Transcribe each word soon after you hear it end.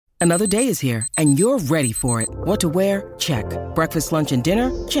Another day is here, and you're ready for it. What to wear? Check. Breakfast, lunch, and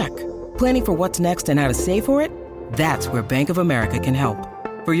dinner? Check. Planning for what's next and how to save for it? That's where Bank of America can help.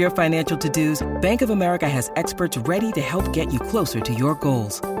 For your financial to-dos, Bank of America has experts ready to help get you closer to your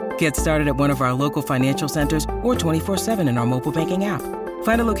goals. Get started at one of our local financial centers or 24/7 in our mobile banking app.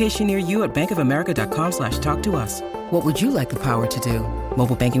 Find a location near you at bankofamerica.com/talktous. What would you like the power to do?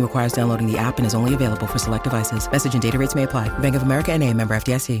 Mobile banking requires downloading the app and is only available for select devices. Message and data rates may apply. Bank of America N.A., member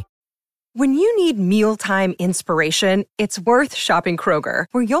FDIC. When you need mealtime inspiration, it's worth shopping Kroger,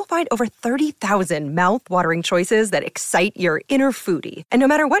 where you'll find over 30,000 mouth-watering choices that excite your inner foodie. And no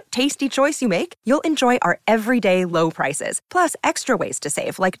matter what tasty choice you make, you'll enjoy our everyday low prices, plus extra ways to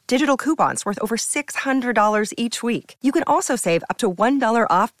save, like digital coupons worth over $600 each week. You can also save up to $1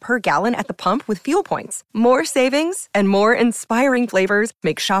 off per gallon at the pump with fuel points. More savings and more inspiring flavors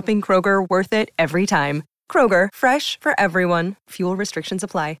make shopping Kroger worth it every time. Kroger, fresh for everyone. Fuel restrictions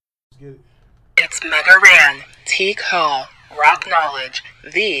apply. It's Mega Ran, T. Cole, Rock Knowledge,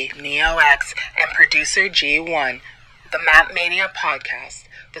 the Neo-X, and producer G1, the Map Mania podcast,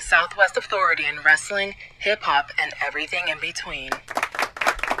 the Southwest Authority in wrestling, hip-hop, and everything in between.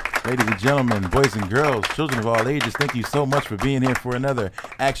 Ladies and gentlemen, boys and girls, children of all ages, thank you so much for being here for another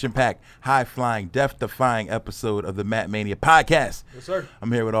action-packed, high-flying, death-defying episode of the Map Mania podcast. Yes, sir.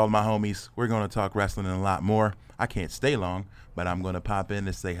 I'm here with all my homies. We're going to talk wrestling and a lot more. I can't stay long, but I'm going to pop in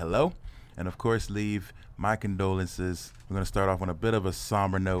to say hello and, of course, leave my condolences. We're going to start off on a bit of a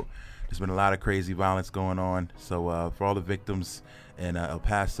somber note. There's been a lot of crazy violence going on. So for all the victims in El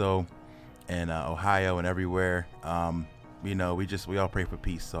Paso and Ohio and everywhere, we all pray for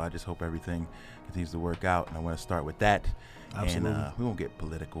peace. So I just hope everything continues to work out. And I want to start with that. Absolutely. And we won't get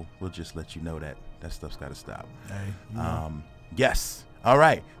political. We'll just let you know that stuff's got to stop. Hey, Yes. All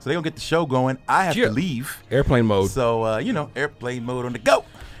right. So they're going to get the show going. I have to leave. Airplane mode. So, airplane mode on the go.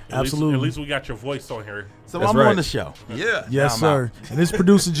 Absolutely. At least we got your voice on here. So That's I'm right. on the show. Yeah. Yes, sir. And this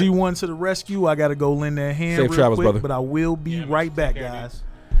producer G1 to the rescue. I got to go lend that hand Safe real travels, quick, brother. but I will be right back, guys.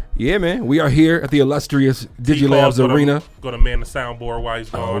 Yeah, man. We are here at the illustrious Digilabs Arena. Going to man the soundboard while he's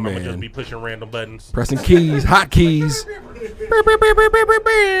gone. I'm going to man. just be pushing random buttons. Pressing keys, hot keys. He's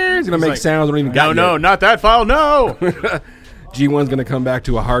going to make sounds we don't even got No, not that file, no. G1's going to come back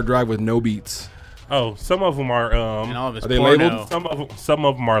to a hard drive with no beats. Oh, some of them are. And all of his Are they porno. labeled? Some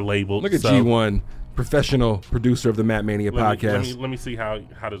of them are labeled. Look at G1, professional producer of the Matt Mania podcast. Let me see how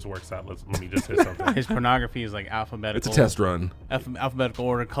this works out. Let me just hit something. His pornography is like alphabetical. It's a test run. Alphabetical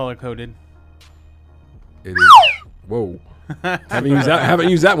order, color coded. It is. Whoa. haven't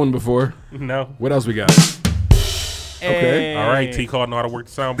used that one before. No. What else we got? Okay. All right, T-Call know how to work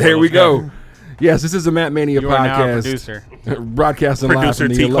the soundboard. There we Let's go. go. Yes, this is a Matt Mania You are now a podcast. producer. Broadcasting live Producer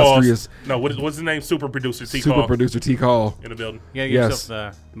from the illustrious No, what's his name? Super producer T-Call. super producer T-Call. In the building. You gotta give Yes.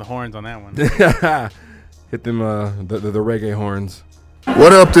 yourself the horns on that one. Hit them the reggae horns.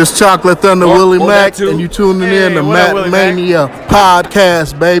 What up, this Chocolate Thunder Willie that Mack, too. and you tuning in to what up, Matt Willie Mania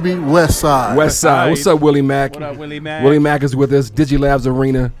Podcast, baby, West Side. West Side. What's up, Willie Mack? What up, Willie Mack? Willie Mack is with us. Digilabs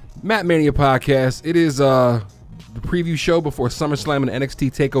Arena. Matt Mania Podcast. It is the preview show before SummerSlam and NXT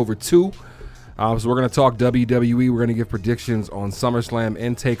TakeOver 2. So we're going to talk WWE. We're going to give predictions on SummerSlam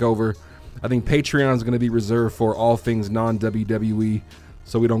and TakeOver. I think Patreon is going to be reserved for all things non-WWE,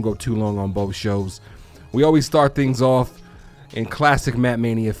 so we don't go too long on both shows. We always start things off in classic Matt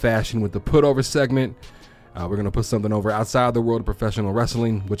Mania fashion with the put-over segment. We're going to put something over outside the world of professional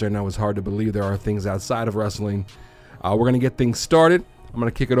wrestling, which I know is hard to believe there are things outside of wrestling. We're going to get things started. I'm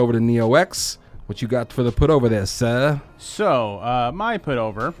going to kick it over to Neo-X. What you got for the put-over there, sir? So, my put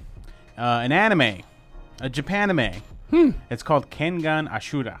over, an anime, a Japanime. It's called Kengan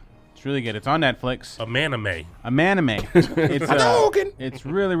Ashura. It's really good. It's on Netflix. A manime. A manime. It's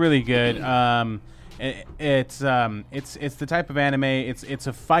really, really good. It's the type of anime. It's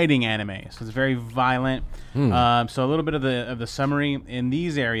a fighting anime, so it's very violent. So a little bit of the summary in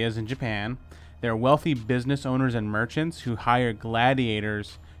these areas in Japan. There are wealthy business owners and merchants who hire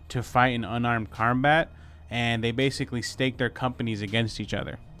gladiators to fight in unarmed combat, and they basically stake their companies against each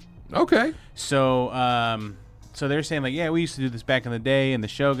other. Okay. So so they're saying like, yeah, we used to do this back in the day in the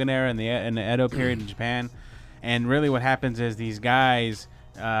Shogun era and the Edo period in Japan, and really what happens is these guys,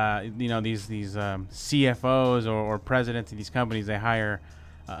 these CFOs or presidents of these companies, they hire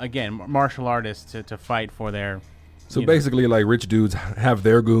again martial artists to fight for their. So basically, like rich dudes have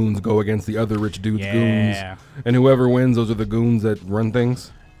their goons go against the other rich dudes' goons, and whoever wins, those are the goons that run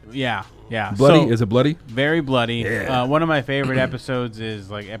things. Yeah. Bloody? So, is it bloody? Very bloody. Yeah. One of my favorite episodes is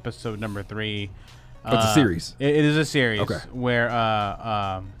like episode number 3. It's a series. It is a series. Okay. Where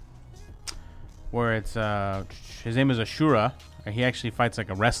it's his name is Ashura, He actually fights like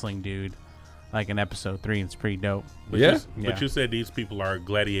a wrestling dude, like in episode 3. It's pretty dope. But you said these people are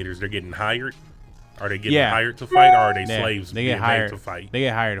gladiators. They're getting hired. Are they getting hired to fight, or are they slaves? They get hired to fight. They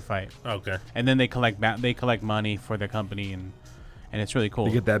get hired to fight. Okay. And then they collect money for their company, and it's really cool.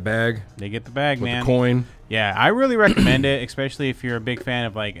 You get that bag. They get the bag, with man. The coin. Yeah, I really recommend it, especially if you're a big fan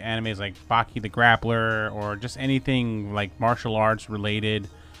of like animes like Baki the Grappler or just anything like martial arts related.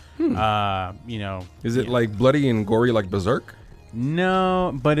 You know, is it like bloody and gory like Berserk?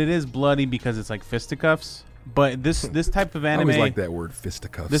 No, but it is bloody because it's like fisticuffs. But this type of anime, I always like that word,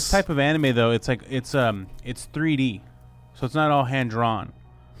 fisticuffs. This type of anime though, it's 3D, so it's not all hand drawn.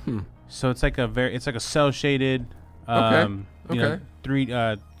 So it's like a cell shaded, cell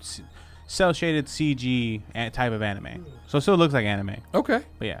shaded CG cinematic of anime. So it still looks like anime. Okay.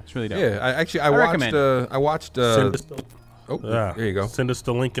 But yeah, it's really dope. Yeah, I watched. There you go. Send us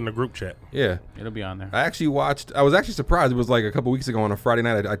the link in the group chat. Yeah, it'll be on there. I was actually surprised. It was like a couple weeks ago on a Friday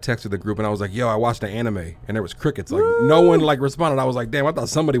night. I texted the group and I was like, "Yo, I watched the anime," and there was crickets. Like no one like responded. I was like, "Damn!" I thought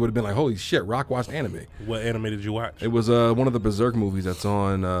somebody would have been like, "Holy shit, Rock watched anime." What anime did you watch? It was one of the Berserk movies that's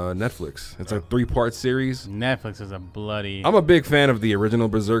on Netflix. It's a 3-part series. Netflix is a bloody. I'm a big fan of the original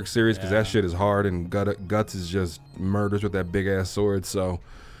Berserk series because that shit is hard and Guts is just murders with that big ass sword. So.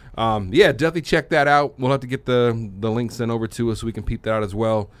 Definitely check that out. We'll have to get the link sent over to us so we can peep that out as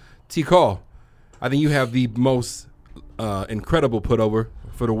well. T-Call, I think you have the most incredible putover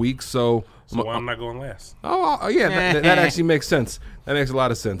for the week. So I'm not going last. Oh yeah, that actually makes sense. That makes a lot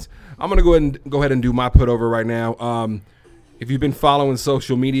of sense. I'm gonna go ahead and do my putover right now. If you've been following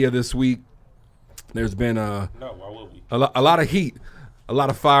social media this week, there's been a lot of heat, a lot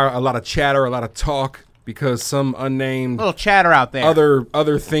of fire, a lot of chatter, a lot of talk. Because some unnamed little chatter out there,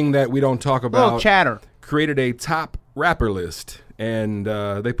 other thing that we don't talk about, little chatter, created a top rapper list, and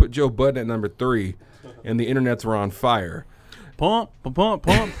they put Joe Budden at number 3, and the internets were on fire. Pump it up.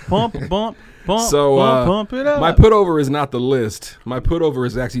 So pump it up. My putover is not the list. My putover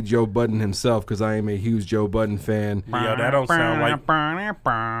is actually Joe Budden himself because I am a huge Joe Budden fan. Yeah, that don't sound like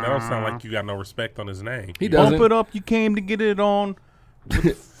you got no respect on his name. He doesn't. Pump it up. You came to get it on.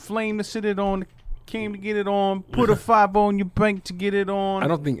 With flame to sit it on. Came to get it on. Put a 5 on your bank to get it on. I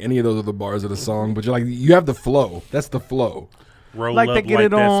don't think any of those are the bars of the song, but you have the flow. That's the flow. Roll like up to get like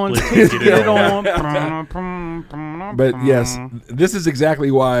it on. Get it on. But yes, this is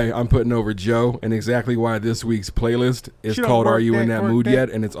exactly why I'm putting over Joe, and exactly why this week's playlist is called "Are You in That Mood Yet?"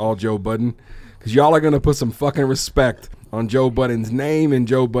 and it's all Joe Budden, because y'all are gonna put some fucking respect on Joe Budden's name and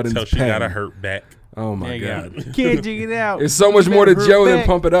Joe Budden's pen. So she got a hurt back. Oh my God! Can't dig it out. There's so much more to Joe than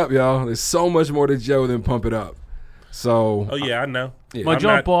Pump It Up, y'all. There's so much more to Joe than Pump It Up. So. Oh yeah, I know. Yeah. My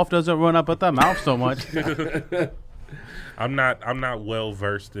jump off doesn't run up at the mouth so much. I'm not well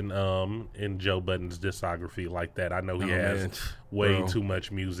versed in Joe Budden's discography like that. I know he has way too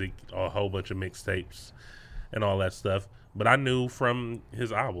much music, a whole bunch of mixtapes, and all that stuff. But I knew from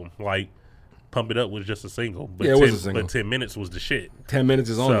his album, like. Pump It Up was just a single. But yeah, it was a single. But 10 Minutes was the shit. 10 Minutes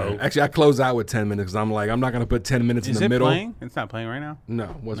is on there. Actually, I close out with 10 minutes because I'm like, I'm not going to put 10 minutes in the middle. Is it playing? It's not playing right now? No.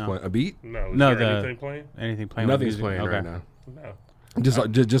 What's playing? A beat? No. Anything playing? Anything playing? Nothing's playing right now. No.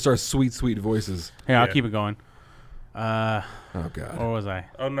 Just our sweet, sweet voices. Here, I'll keep it going. Oh, God. Where was I?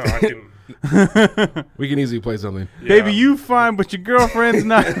 Oh, no, I can. We can easily play something. Yeah. Baby, you fine, but your girlfriend's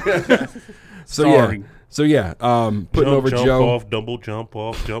not. Sorry. Putting over Joe. Off, double jump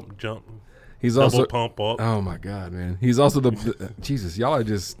off, jump. He's double also pump up. Oh my God, man! He's also the Jesus. Y'all are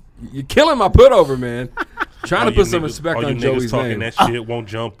you're killing my putover, man. Trying to put some respect on Joey's talking name. That shit won't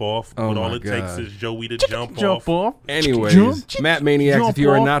jump off. Oh but all it God. takes is Joey to jump off. Anyways, Matt Maniacs. If you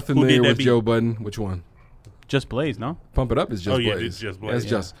are not familiar with Joe Budden, which one? Just Blaze, no? Pump It Up is Just Blaze. It's Just Blaze. That's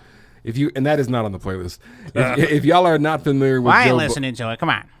just. And that is not on the playlist. If y'all are not familiar with Why Joe listening to it? Come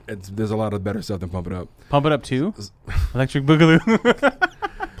on. There's a lot of better stuff than Pump It Up. Pump It Up 2? Electric Boogaloo.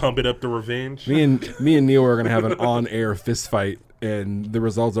 Pump It Up the Revenge. Me and Neil are going to have an on-air fist fight, and the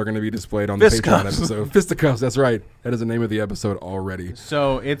results are going to be displayed on the Patreon episode. Fisticuffs, that's right. That is the name of the episode already.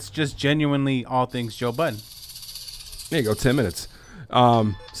 So it's just genuinely all things Joe Budden. There you go, 10 minutes.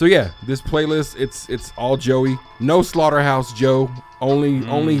 So yeah, this playlist, it's all Joey. No Slaughterhouse Joe.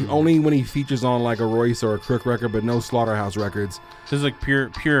 Only when he features on like a Royce or a Crook record, but no Slaughterhouse records. This is like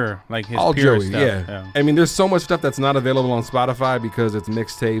pure, like his all pure Joey, stuff. Yeah. I mean, there's so much stuff that's not available on Spotify because it's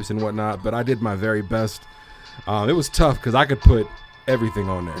mixtapes and whatnot. But I did my very best. It was tough because I could put everything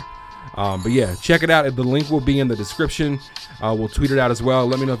on there. But yeah, check it out. The link will be in the description. We'll tweet it out as well.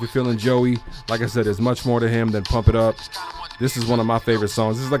 Let me know if you're feeling Joey. Like I said, there's much more to him than Pump It Up. This is one of my favorite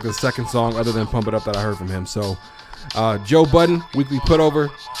songs. This is like the second song other than Pump It Up that I heard from him. So Joe Budden, weekly putover.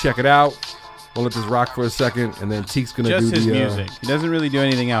 Check it out. We'll let this rock for a second, and then Teek's gonna Just do his the music. He doesn't really do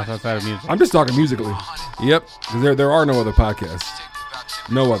anything else outside of music. I'm just talking musically. Yep. 'Cause there are no other podcasts.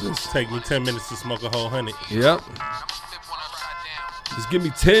 No others. Take me 10 minutes to smoke a whole 100. Yep. Just give me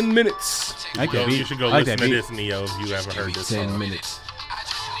 10 minutes. You should go listen to this, Neo, if you haven't heard this 10 song. minutes.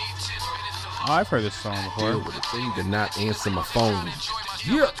 Oh, I've heard this song before. Deal with the thing to not answer my phone.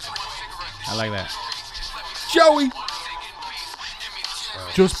 Yeah. I like that. Joey.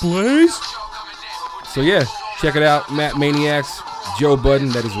 Just Blaze. So yeah, check it out. Matt Maniacs, Joe Budden,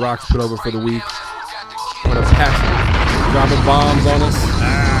 that is Rock's put over for the week. What a passion. Dropping bombs on us.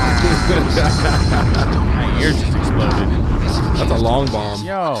 My ears just exploded. That's a long bomb.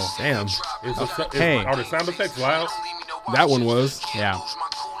 Yo. Damn. Hey. Are the sound effects loud? That one was. Yeah.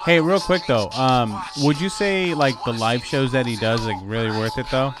 Hey, real quick though, would you say like the live shows that he does like really worth it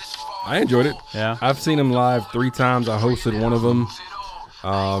though? I enjoyed it. Yeah. I've seen him live 3 times. I hosted one of them.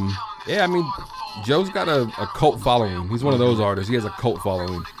 Yeah, I mean, Joe's got a cult following. He's one of those artists. He has a cult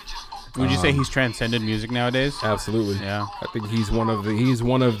following. Would you say he's transcended music nowadays? Absolutely. Yeah. I think he's one of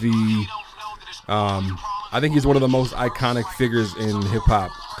the I think he's one of the most iconic figures in hip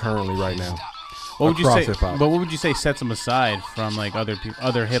hop currently right now. What would you across say? hip-hop. But what would you say sets him aside from like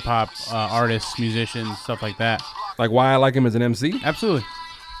other hip hop artists, musicians, stuff like that? Like why I like him as an MC? Absolutely.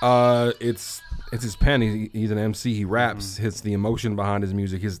 It's his pen. He's an MC. He raps. Hits the emotion behind his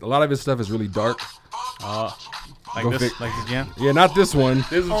music. A lot of his stuff is really dark. Like Go this, fix- like the jam. Yeah, not this one.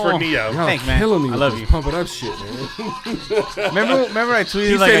 This is for Neo. Y'all Thanks, man. killing me. I with love this you. Pump it up shit, man. Remember I tweeted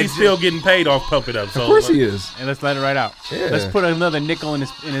He like said he's still getting paid off Pump It Up. So Of course he is. and let's let it right out. Yeah. Let's put another nickel in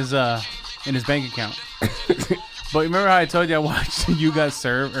his bank account. But remember how I told you I watched You Got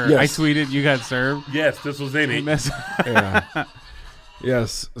Served, or Yes. I tweeted You Got Served? Yes, this was in it. Yeah.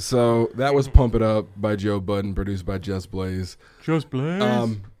 Yes. So that was Pump It Up by Joe Budden, produced by Just Blaze. Just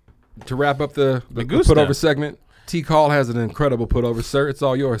Blaze. To wrap up the Gusta. put over segment, T Call has an incredible put over, sir. It's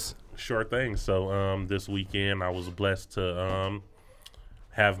all yours. Sure thing. So this weekend I was blessed to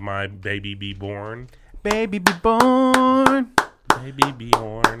have my baby be born. Baby be born. Baby be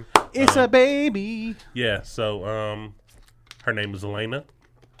born. It's a baby. Yeah, so her name is Elena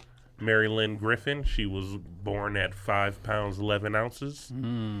Mary Lynn Griffin. She was born at 5 pounds 11 ounces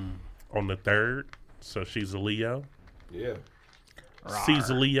on the 3rd. So she's a Leo. Yeah. She's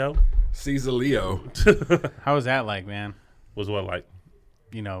a Leo. Caesar Leo. How was that like, man? Was what like?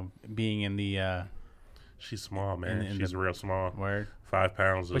 You know, being in the She's small, man. in She's the real small. word. 5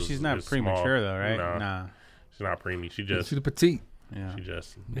 pounds. But she's not is premature small. though, right? Nah, she's not preemie. She just She's a petite. Yeah. She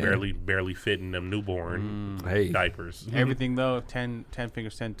just barely fitting them newborn Hey. diapers. Everything though, 10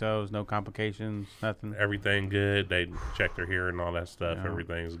 fingers, 10 toes, no complications, nothing. Everything good. They checked her hair and all that stuff. Yeah.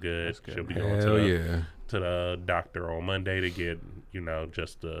 Everything's good. That's good, She'll be man. going Hell to the doctor on Monday to get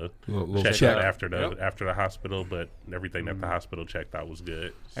just a Little check check. out after the hospital. But everything at the hospital checked out was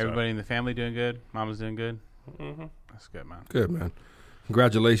good. So, Everybody in the family doing good? Mama's doing good? Mm-hmm. That's good, man. Good, man.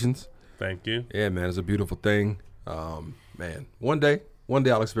 Congratulations. thank you. Yeah, man. It's a beautiful thing. Man, one day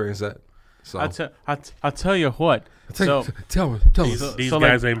I'll experience that. So I'll tell you what. tell me. These so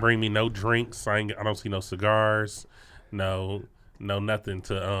guys ain't bring me no drinks. I don't see no cigars. No nothing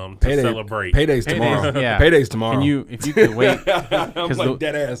to celebrate. Payday's tomorrow. Yeah. Payday's tomorrow. If you could wait. I'm like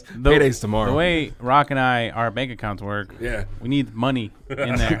dead ass. Payday's tomorrow. The way Rock and our bank accounts work, Yeah. we need money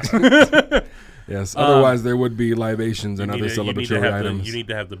in there. Yes. Otherwise, there would be libations and other you need to celebratory have items. you need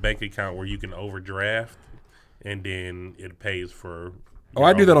to have the bank account where you can overdraft, and then it pays for. Oh,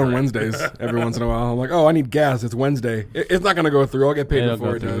 I do that on Wednesdays every once in a while. I'm like, oh, I need gas. It's Wednesday. It's not going to go through. I'll get paid It'll before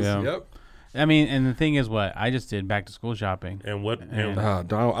go it through, does. yeah. Yep. I mean, and the thing is, what I just did back to school shopping. And what? And, I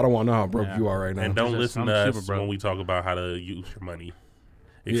don't want to know how broke you are right now. and don't listen to I'm super us broke. when we talk about how to use your money,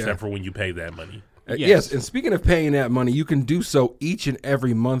 except for when you pay that money. Yes, and speaking of paying that money, you can do so each and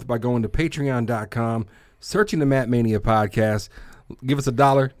every month by going to patreon.com, searching the Matt Mania podcast. Give us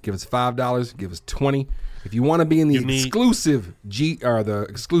 $1, give us $5, give us $20. If you want to be in the exclusive the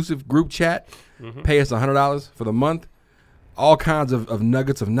exclusive group chat, pay us $100 for the month. All kinds of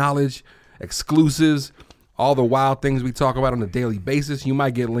nuggets of knowledge, exclusives, all the wild things we talk about on a daily basis. You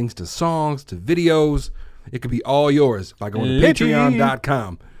might get links to songs, to videos. It could be all yours by going to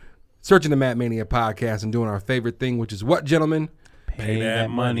patreon.com, searching the Matt Mania podcast, and doing our favorite thing, which is what, gentlemen? Pay that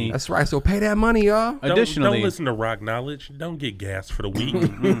money. That's right. So pay that money, y'all. Additionally, don't listen to Rock Knowledge. Don't get gas for the week.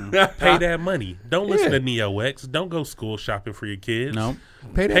 Pay that money. Don't listen to Neo X. Don't go school shopping for your kids. no.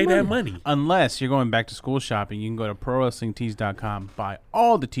 Pay that money. Unless you're going back to school shopping, you can go to ProWrestlingTees.com, buy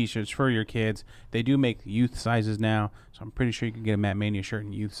all the T-shirts for your kids. They do make youth sizes now, so I'm pretty sure you can get a Matt Mania shirt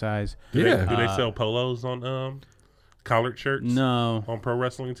in youth size. Do Yeah. they sell polos on collared shirts? No. On pro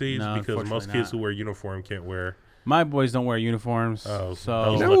wrestling tees? No, because most kids not. who wear uniform can't wear. My boys don't wear uniforms. Oh, so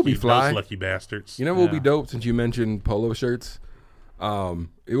those You know what would be fly? Those lucky bastards. You know what would be dope since you mentioned polo shirts?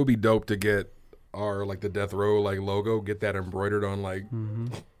 It would be dope to get our like the Death Row like logo, get that embroidered on like on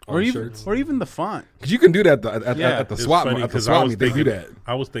or even shirts. or even the font. Because you can do that at the It's swap funny at the 'cause swap meet. They do thinking- that.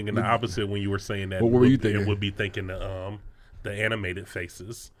 I was thinking the opposite when you were saying that. What were you thinking? It would be thinking the animated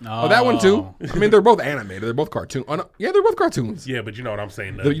faces. Oh, that one too. I mean, they're both animated. They're both cartoon. Oh, no. Yeah, they're both cartoons. Yeah, but you know what I'm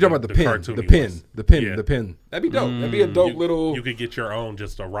saying. You're talking about the pin, cartoony the pin, ones. the pin, Yeah. the pin. That'd be dope. That'd be a dope little. You could get your own,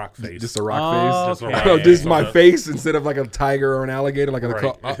 just a rock face. Just a rock face. Just a rock No, face just on my the- face instead of like a tiger or an alligator. Like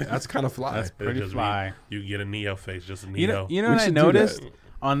Right. that's kind of fly. That's pretty Just fly. You can get a Neo face, just a You Neo. know, you know We what I should do noticed that.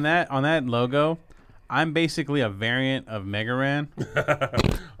 on that logo? I'm basically a variant of Mega Ran.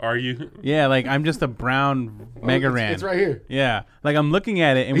 Are you? Yeah, like I'm just a brown Mega Ran. It's right here. Yeah, like I'm looking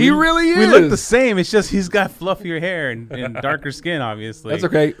at it, and He really We look is. the same. It's just he's got fluffier hair and darker skin, obviously. That's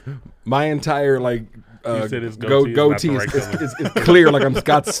okay. My entire like said his goatee goatee is not is, the right color. is clear, like I'm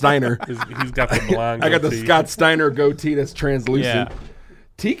Scott Steiner. He's got the blonde. I got the goatee. Scott Steiner goatee that's translucent. Yeah.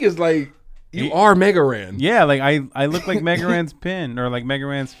 Teak is like you are Mega Ran. Yeah, like I look like Mega Ran's pin or like Mega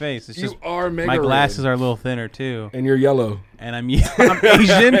Ran's face. It's You just are Mega my glasses Ran. are a little thinner too, And you're yellow. and I'm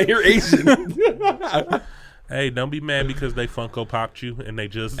Asian. You're Asian. Hey, don't be mad because they Funko popped you and they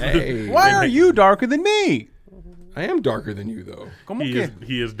just. Hey. Why are you darker than me? I am darker than you though. Como He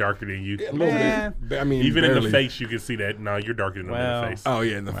que? is darker than you. A little Man. bit. I mean, Even in barely. the face, you can see that. No, you're darker than him in Well. the face. Oh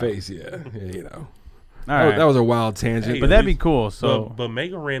yeah, in the face. Yeah, you know. All right, That was a wild tangent. but that'd be cool. So but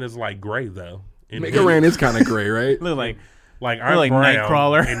Mega Ran is like gray though. And Mega Ran is kind of gray, right? look like I'm like brown,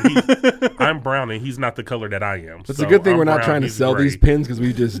 Nightcrawler. and I'm brown, and he's not the color that I am. It's so a good thing I'm we're not brown, trying to he's sell gray. these pins because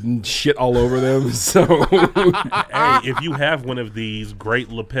we just shit all over them. So Hey, if you have one of these great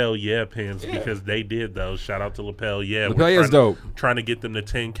Lapel Yeah pins, because they did those. Shout out to Lapel Yeah. Lapel We're Yeah's trying- dope. Trying to get them to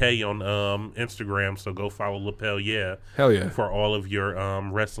 10K on Instagram, so go follow Lapel Yeah. Hell yeah. For all of your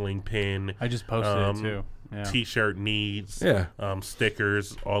wrestling pin. I just posted it too. Yeah. T-shirt needs. Yeah.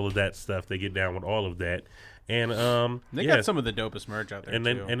 Stickers, all of that stuff. They get down with all of that. And They yeah. got some of the dopest merch out there and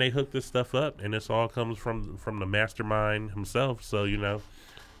too. then and they hook this stuff up, and this all comes from the mastermind himself. So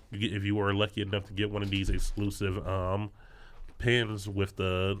if you were lucky enough to get one of these exclusive pins with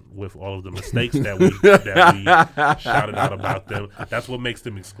all of the mistakes that we shouted out about them, that's what makes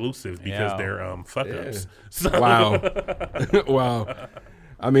them exclusive, because Yeah. they're fuck ups. So, wow, wow.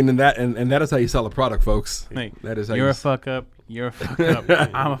 I mean, and that is how you sell a product, folks. Hey, That is how you're you a fuck up. You're a fuck up.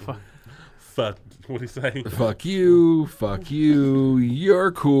 I'm a fuck. fuck. What do you say? Fuck you, fuck you.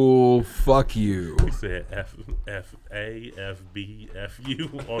 You're cool. Fuck you. He said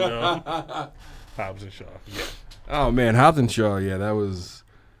FFAFBFU on Hobbs and Shaw. Yeah. Oh man, Hobbs and Shaw. Yeah, that was.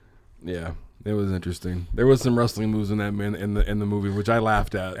 Yeah, it was interesting. There was some wrestling moves in that in the movie, which I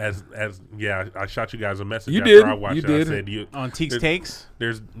laughed at. I shot you guys a message You after did. I watched You it. did. I said On Teek's there- Takes?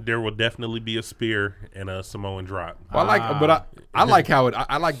 There will definitely be a spear and a Samoan drop. Well, I like how it.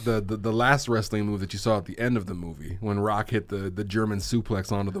 I like the last wrestling move that you saw at the end of the movie when Rock hit the German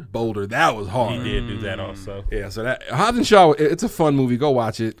suplex onto the boulder. That was He hard. did do that also. Yeah, so that Hobbs and Shaw, it's a fun movie. Go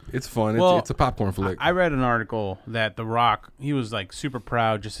watch it. It's fun. Well, It's a popcorn flick. I read an article that The Rock, he was like super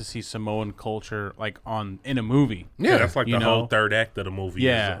proud just to see Samoan culture like in a movie. yeah, That's like You the whole know? third act of the movie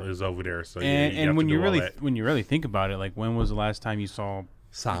Yeah. is over there. So yeah, And have when to you do all really that. when you really think about it, like when was the last time you saw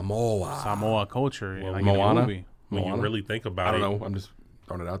Samoa. Samoa culture like in Moana? a movie? when you Moana? really think I about don't it, know. I'm just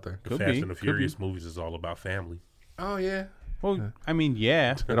throwing it out there. the Could Fast be, and the could Furious be. movies is all about family. Oh yeah, Well, I mean,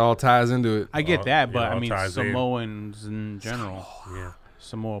 yeah, it all ties into it. I get that, but it I all mean ties in. Samoans in general. Yeah,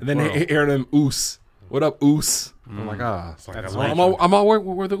 Samoa. And then plural. hearing them oos. What up, oos? I'm like, it's like That's I I'm love you. all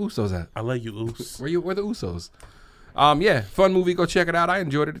where the Usos at? I love you, Oos. Where the Usos? Yeah, fun movie. Go check it out. I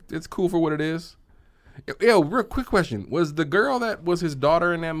enjoyed it. It's cool for what it is. Yo, real quick question: was the girl that was his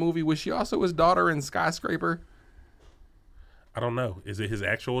daughter in that movie? Was she also his daughter in Skyscraper? I don't know. Is it his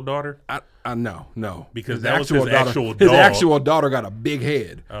actual daughter? I no. Because His that was his daughter, actual His dog. actual daughter got a big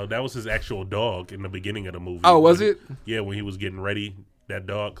head. Oh, that was his actual dog in the beginning of the movie. Oh, was it? Yeah, when he was getting ready, that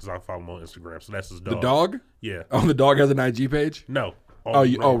dog, because I follow him on Instagram, so that's his dog. The dog? Yeah. Oh, the dog has an IG page. No. Oh,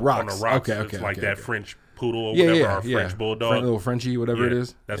 On Rocks. the Rocks. Okay, It's okay, like okay, that okay. French poodle or Yeah, whatever, yeah, or yeah. French bulldog. Little Frenchie, whatever it Yeah,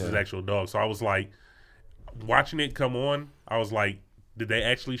 is. That's his Yeah. actual dog. So I was like, watching it come on, I was like, did they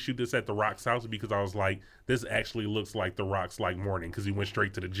actually shoot this at The Rock's house? Because I was like, this actually looks like The Rock's like morning, because he went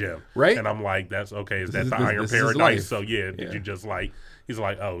straight to the gym. Right. And I'm like, that's okay. Is that is- the this- Iron this is his life. Paradise? So yeah, did Yeah. you just like, he's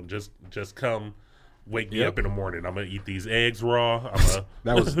like, oh, just come wake me Yep. up in the morning. I'm going to eat these eggs raw.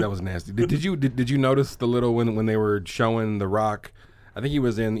 That was nasty. Did you notice the little when they were showing The Rock? I think he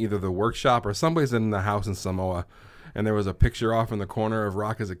was in either the workshop or somebody's in the house in Samoa, and there was a picture off in the corner of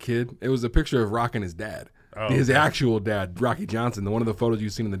Rock as a kid. It was a picture of Rock and his dad. Oh, his okay. actual dad, Rocky Johnson, one of the photos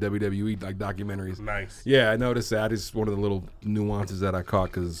you've seen in the WWE like documentaries. Nice. Yeah, I noticed that. It's one of the little nuances that I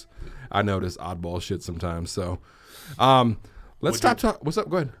caught because I notice oddball shit sometimes. So, let's stop talking. What's up?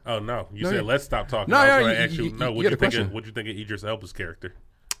 Go ahead. Oh no, you No, said you- let's stop talking. No, I was yeah, going to you- ask you. you- No, you what got you a think? question. What you think of Idris Elba's character?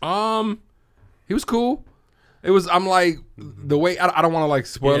 He was cool. It was. I'm like the way. I don't want to like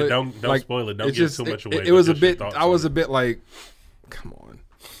spoil Yeah, it. don't like, spoil it. Don't it's give just- too much away. It but was a just your bit. thoughts I was on a bit like, come on,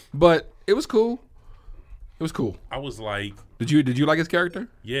 but it was cool. It was cool. I was like, Did you like his character?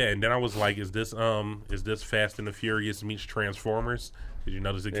 yeah, and then I was like, is this Fast and the Furious meets Transformers? Did you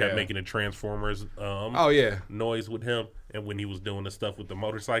notice it kept Yeah. making a Transformers Oh yeah. noise with him, and when he was doing the stuff with the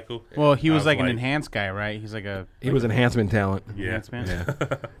motorcycle? Well, he I was like an enhanced guy, right? He's like a He was enhancement talent. Yeah. enhanced man.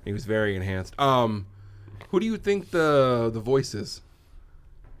 Yeah. He was very enhanced. Who do you think the voice is?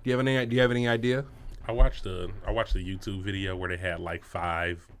 Do you have any idea I watched the YouTube video where they had like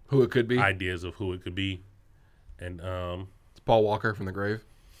 5 who it could be? ideas of who it could be, and It's Paul Walker from the grave.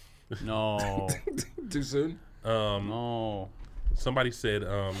 No, Too soon? no. somebody said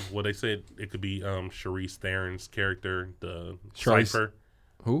they said it could be Charlize Theron's character, the Charlize- Cypher.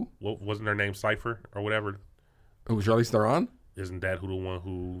 Who? What wasn't her name, Cypher or whatever? Who? Charlize Theron? Isn't that who the one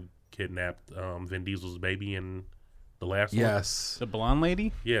who kidnapped Vin Diesel's baby in the last one? Yes. The blonde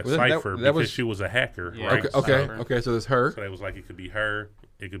lady. Yeah, Was that- Cypher, that because was- she was a hacker, Yeah. right? Okay. Okay. Cypher. Okay. So there's her. So it was like it could be her.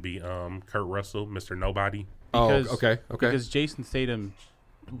 It could be Kurt Russell, Mr. Nobody. Because, Oh. Okay. Okay. Because Jason Statham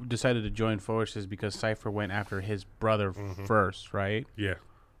decided to join forces because Cypher went after his brother first, right? Yeah.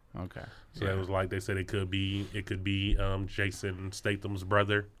 Okay. So that was like they said it could be Jason Statham's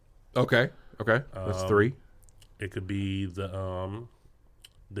brother. Okay. Okay. That's 3. It could be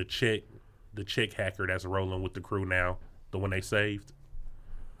the chick hacker that's rolling with the crew now, the one they saved.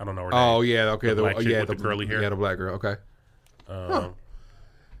 I don't know her Oh name. yeah. Okay. The black chick yeah. with the curly hair. Yeah, the black girl. Okay.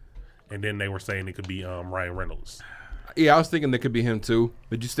 And then they were saying it could be Ryan Reynolds. Yeah, I was thinking that could be him too.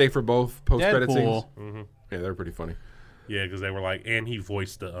 Did you stay for both post credit scenes? Deadpool. Yeah, they're pretty funny. Yeah, because they were like, and he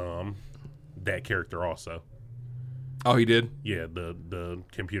voiced the that character also. Oh, he did. Yeah, the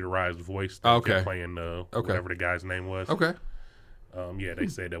computerized voice. That Okay. kept playing whatever the guy's name was. Okay. Yeah, they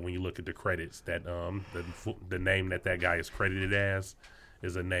said that when you look at the credits, that the name that guy is credited as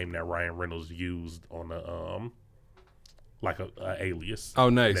is a name that Ryan Reynolds used on a alias. Oh,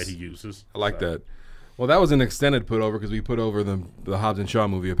 nice. That he uses. I like that. Well, that was an extended put over because we put over the Hobbs and Shaw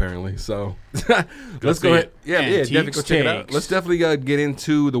movie apparently. So let's see go ahead. it. Yeah, definitely go check it out. takes. Let's definitely get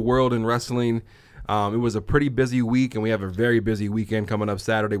into the world in wrestling. It was a pretty busy week, and we have a very busy weekend coming up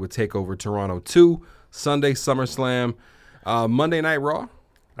Saturday with TakeOver Toronto 2, Sunday SummerSlam, Monday Night Raw.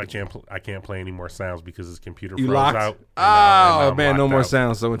 I can't play any more sounds because his computer You froze locked? out. And now Oh I'm man, no locked more out.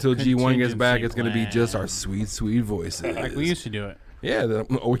 sounds. So until G1 gets back, Contingency it's going to be just our plan. sweet, sweet voices. Like we used to do it. Yeah,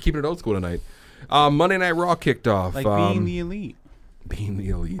 we're keeping it old school tonight. Monday Night Raw kicked off. Like being the elite. Being the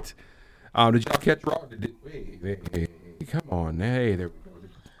elite. Did y'all catch Raw? Wait, come on, hey there.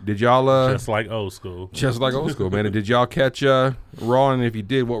 Did y'all Just like old school. just like old school, man? Did y'all catch Raw? And if you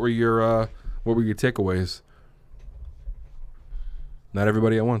did, what were your takeaways? Not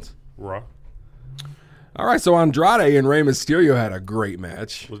everybody at once. Raw. All right, so Andrade and Rey Mysterio had a great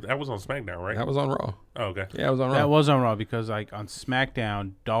match. That was on SmackDown, right? That was on Raw. Oh, okay. Yeah, it was on Raw. That was on Raw because like on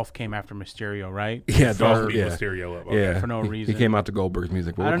SmackDown, Dolph came after Mysterio, right? yeah, Dolph Dolph, beat yeah, Mysterio up. Okay. yeah. For no He reason. came out to Goldberg's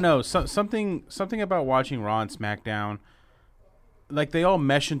music. I don't know. Something about watching Raw and SmackDown, like they all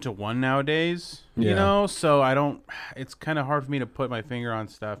mesh into one nowadays. Yeah. You know, so I don't. It's kind of hard for me to put my finger on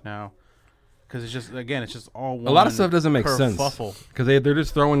stuff now because it's just all one. A lot of stuff doesn't make sense kerfuffle. because they're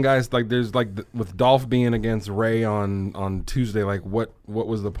just throwing guys like there's like with Dolph being against Ray on Tuesday. Like what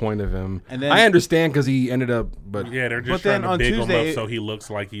was the point of him? And then- I understand because he ended up, but Yeah, they're But just trying then to on big Tuesday- him up so he looks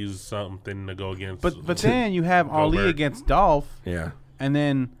like he's something to go against. But then you have Ali Goldberg. against Dolph, yeah, and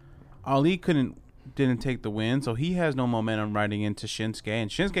then Ali didn't take the win, so he has no momentum riding into Shinsuke,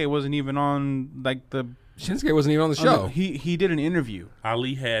 and Shinsuke wasn't even on like the Shinsuke wasn't even on the on the- show. he did an interview.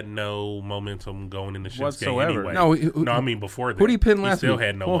 Ali had no momentum going into Shinsuke Whatsoever. anyway. No, I mean before that. Who'd he pin last still week?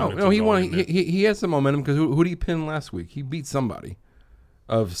 had no Oh, momentum. no, he going won. into- He had some momentum because who'd he pin last week? He beat somebody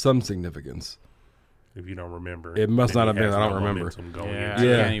of some significance. If you don't remember, It must then not he have been. has I don't no remember. momentum going Yeah, into I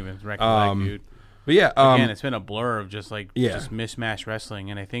Yeah. can't even recollect, dude. But yeah, Again, it's been a blur of just Yeah. just mismatched wrestling,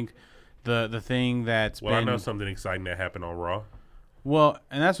 and I think the thing that's Well, I been know something exciting that happened on Raw. well,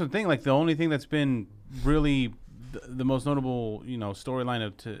 and that's the thing. Like the only thing that's been really the most notable, storyline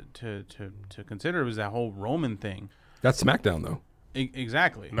of to consider was that whole Roman thing. that's SmackDown though.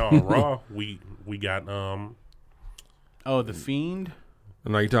 Exactly. No, on Raw we got Oh, the Fiend.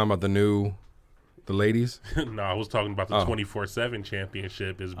 And are you talking about the The ladies? No, I was talking about the 24/7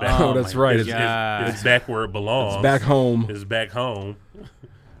 championship. Is back. Oh, that's right. It's back where it belongs. It's back home. It's back home.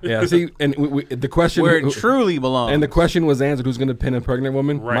 Yeah, see, and the question... Where it truly belongs. And the question was answered, who's going to pin a pregnant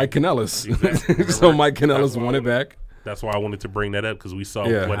woman? Right. Mike Kanellis. Exactly. So Mike Kanellis won it back. That's why I wanted to bring that up, because we saw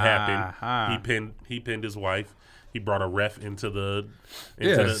what happened. He pinned his wife. He brought a ref into the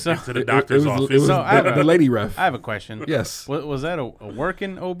doctor's office. It was the lady ref. I have a question. Yes. Was that a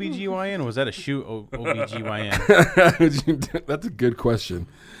working OBGYN or was that a shoot OBGYN? That's a good question.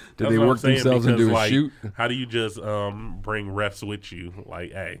 Did That's they what work I'm saying, themselves because, into a like, shoot? How do you just bring refs with you?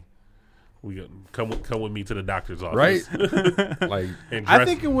 Like, hey, we come with me to the doctor's office, Right? Like, and I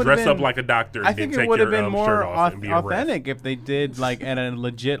think it would dress up like a doctor. I think and it would have been shirt more off and be a ref. authentic if they did like at a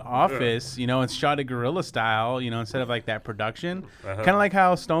legit office, and shot it guerrilla style, instead of like that production. Kind of like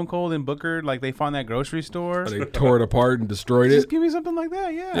how Stone Cold and Booker, like they found that grocery store. they tore it apart and destroyed Just it. give me something like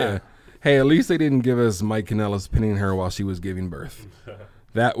that, Yeah. Hey, at least they didn't give us Mike Kanellis pinning her while she was giving birth.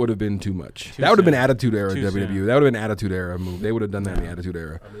 That would have been too much. That would have been Attitude Era WWE. soon. That would have been Attitude Era move. They would have done that in the Attitude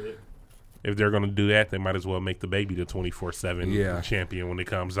Era. If they're going to do that, they might as well make the baby the 24/7 champion when it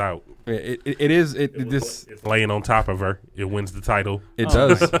comes out. It's Laying on top of her, it wins the title. It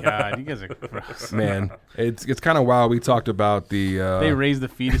does. My God, you guys are gross. Man, it's kind of wild. We talked about the They raise the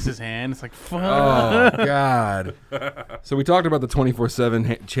fetus's hand. It's like, fuck. oh God. So we talked about the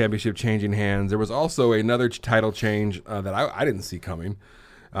 24/7 championship changing hands. There was also another title change that I didn't see coming.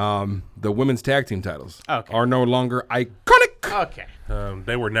 The women's tag team titles are no longer iconic. Okay.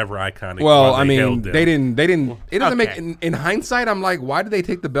 They were never iconic. Well, while I mean, held them. they didn't. It doesn't Okay. make. In hindsight, I'm like, why did they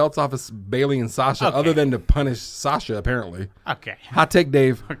take the belts off of Bailey and Sasha, Okay. other than to punish Sasha? Apparently. Okay. Hot take,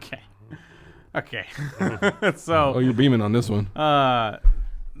 Dave. Okay. So, Oh, you're beaming on this one.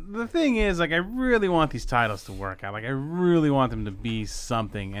 the thing is, like, I really want these titles to work out. Like, I really want them to be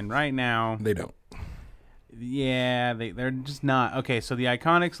something. And right now, They don't. yeah, they're just not. Okay, so the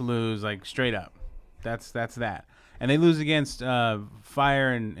Iconics lose, like, straight up. That's that. And they lose against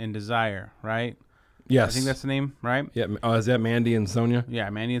Fire and Desire, right? Yes. I think that's the name, right? Yeah. Is that Mandy and Sonya? Yeah,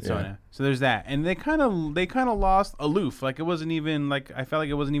 Mandy and Sonya. So there's that, and they kind of lost aloof. Like it wasn't even like I felt like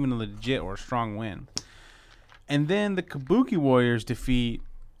it wasn't even a legit or strong win. And then the Kabuki Warriors defeat.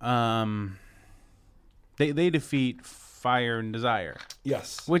 They defeat Fire and Desire.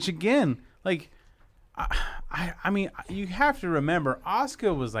 Yes. Which again, like, I mean, you have to remember,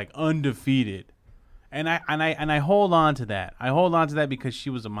 Asuka was like undefeated, and I hold on to that. I hold on to that because she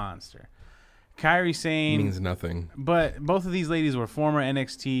was a monster. Kairi Sane Means nothing. But both of these ladies were former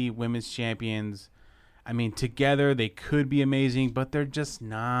NXT women's champions. I mean, together they could be amazing, but they're just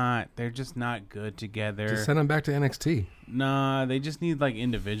not. They're just not good together. Just send them back to NXT. Nah, they just need like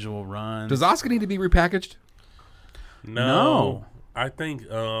individual runs. Does Asuka need to be repackaged? No. I think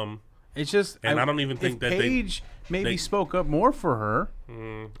It's just, And I don't even think that Paige maybe spoke up more for her.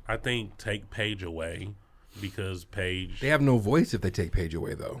 I think take Paige away because Paige. They have no voice if they take Paige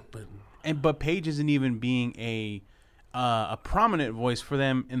away, though. But Paige isn't even being a prominent voice for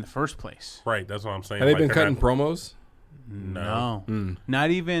them in the first place. Right, that's what I'm saying. Have they Like, been they're cutting not- promos? No,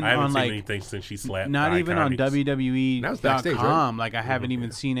 not even I haven't on seen like anything since she slapped. not the even on Iconics. That was backstage, WWE.com. right? Like I haven't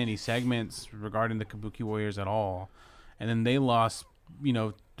even seen any segments regarding the Kabuki Warriors at all. And then they lost,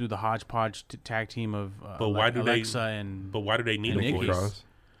 through the hodgepodge tag team of Alexa and. But why do they need and a Nikki. voice?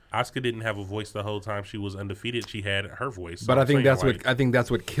 Asuka didn't have a voice the whole time she was undefeated. She had her voice. But So I think I'm saying, I think that's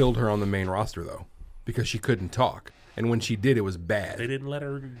what killed her on the main roster, though, because she couldn't talk, and when she did, it was bad. they didn't let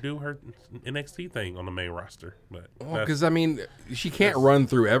her do her NXT thing on the main roster. But Because she can't run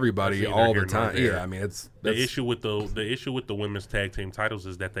through everybody that's all neither the here nor time. there. Yeah, I mean, it's the issue with the women's tag team titles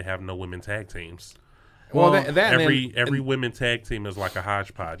is that they have no women tag teams. Well, that and Every women tag team is like a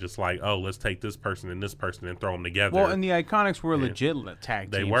hodgepodge. It's like, oh, let's take this person and throw them together. Well, and the Iconics were a legit tag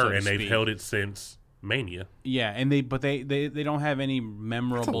team. They were, so to and they've speak. held it since Mania. Yeah, and they don't have any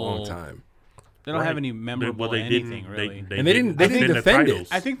memorable. That's a long time. They don't Right. have any memorable They anything didn't, really. And they didn't defend it. titles.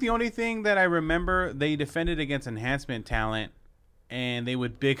 I think the only thing that I remember, they defended against enhancement talent, and they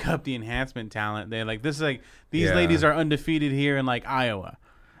would big up the enhancement talent. They're like, "This is like these Yeah. ladies are undefeated here in like Iowa."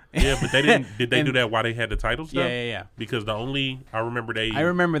 Yeah, but they didn't. Did they And- do that while they had the titles? Though? Yeah. Because I remember I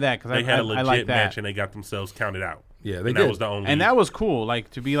remember that because they had a I legit like that. match and they got themselves counted out. Yeah, they and did. That was the only. And that was cool,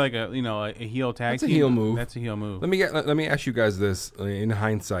 like to be like a heel tag That's a team. heel move. That's a heel move. Let me ask you guys this in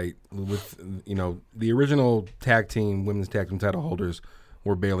hindsight. With the original women's tag team title holders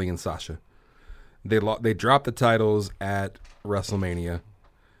were Bailey and Sasha. They dropped the titles at WrestleMania.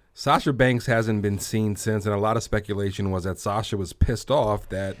 Sasha Banks hasn't been seen since, and a lot of speculation was that Sasha was pissed off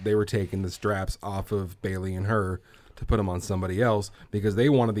that they were taking the straps off of Bailey and her to put them on somebody else because they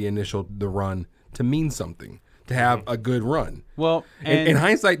wanted the run to mean something, to have a good run. Well, in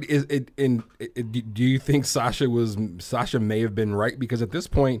hindsight, do you think Sasha may have been right? Because at this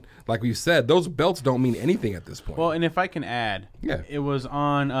point, like we said, those belts don't mean anything at this point. Well, and if I can add, yeah, it was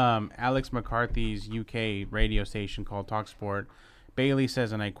on Alex McCarthy's UK radio station called TalkSport. Bayley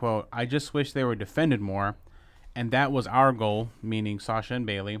says, and I quote, "I just wish they were defended more, and that was our goal," meaning Sasha and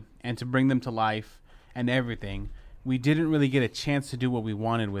Bayley, "and to bring them to life and everything. We didn't really get a chance to do what we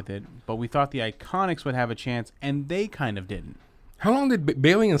wanted with it, but we thought the Iconics would have a chance, and they kind of didn't." How long did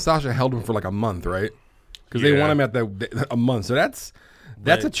Bayley and Sasha held him for? Like a month, right? Because they won him at a month. So that's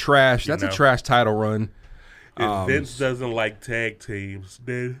a trash title run. If Vince doesn't like tag teams,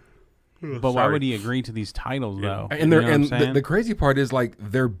 then. But why would he agree to these titles though? And the crazy part is like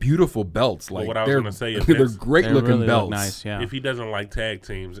they're beautiful belts. Like what I was going to say is they're great looking really belts. Nice, yeah. If he doesn't like tag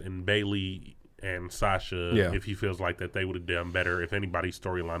teams and Bayley and Sasha, if he feels like that they would have done better, if anybody's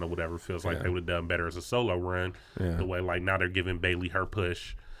storyline or whatever feels like they would have done better as a solo run, the way like now they're giving Bayley her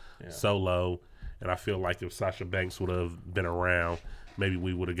push solo, and I feel like if Sasha Banks would have been around, maybe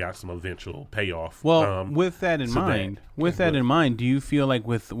we would have got some eventual payoff. Well, with that in mind, do you feel like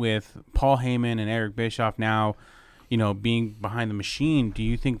with Paul Heyman and Eric Bischoff now, being behind the machine, do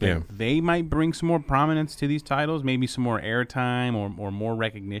you think that they might bring some more prominence to these titles, maybe some more airtime or more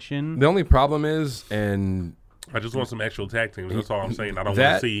recognition? The only problem is, and I just want some actual tag teams. That's all I'm saying. I don't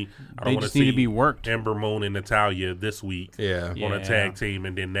want to see. They just need to be worked. Ember Moon and Natalya this week on a tag team,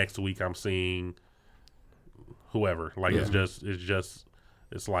 and then next week I'm seeing whoever. Like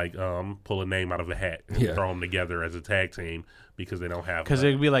it's like pull a name out of a hat and throw them together as a tag team because they don't have. Because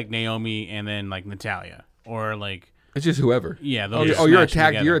it'd be like Naomi and then like Natalya or like. It's just whoever. Yeah. You're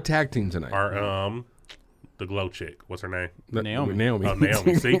a tag team tonight. Or the glow chick. What's her name? Naomi. Oh,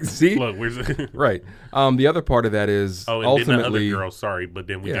 Naomi. See? Look, right. The other part of that is ultimately then the other girls. Sorry, but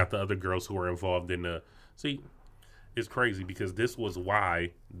then we got the other girls who are involved in the. See, it's crazy because this was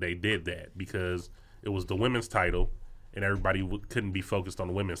why they did that, because it was the women's title and everybody couldn't be focused on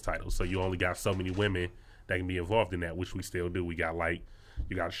the women's title, so you only got so many women that can be involved in that, which we still do. We got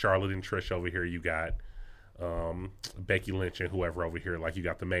you got Charlotte and Trish over here. You got Becky Lynch and whoever over here. Like you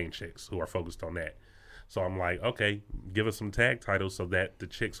got the main chicks who are focused on that. So I'm like, okay, give us some tag titles so that the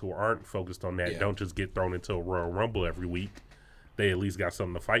chicks who aren't focused on that don't just get thrown into a Royal Rumble every week. They at least got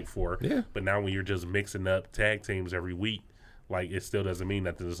something to fight for. Yeah. But now when you're just mixing up tag teams every week, like it still doesn't mean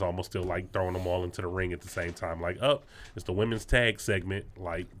nothing. It's almost still like throwing them all into the ring at the same time. Like, it's the women's tag segment.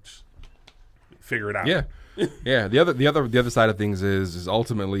 Like, figure it out. Yeah. Yeah, the other side of things is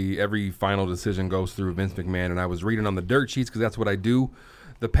ultimately every final decision goes through Vince McMahon, and I was reading on the dirt sheets because that's what I do.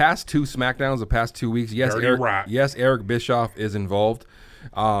 The past two SmackDowns, the past 2 weeks, Eric Bischoff is involved,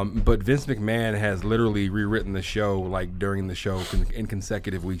 but Vince McMahon has literally rewritten the show like during the show in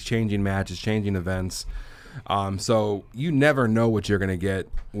consecutive weeks, changing matches, changing events. So you never know what you're gonna get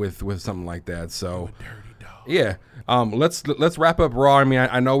with something like that. So. Yeah. Let's wrap up Raw. I mean,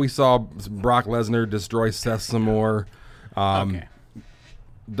 I know we saw Brock Lesnar destroy Seth some more. Okay.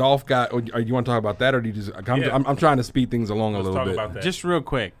 Dolph got. You want to talk about that, or do you just? I'm trying to speed things along a little bit. About that. Just real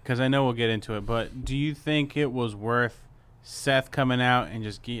quick, because I know we'll get into it. But do you think it was worth Seth coming out and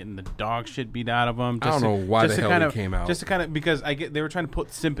just getting the dog shit beat out of him? I don't know why the hell he came out. Just to kind of because they were trying to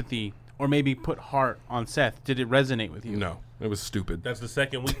put sympathy or maybe put heart on Seth. Did it resonate with you? No, it was stupid. That's the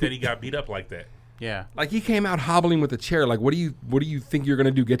second week that he got beat up like that. Yeah, like he came out hobbling with a chair. Like, what do you think you're gonna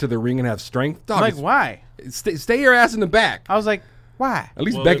do? Get to the ring and have strength? Dog, like why? Stay your ass in the back. I was like, why? At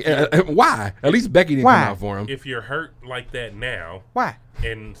least Becky. Why? At least Becky didn't come out for him. If you're hurt like that now, why?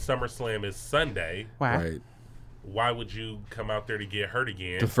 And SummerSlam is Sunday, why? Right. Why would you come out there to get hurt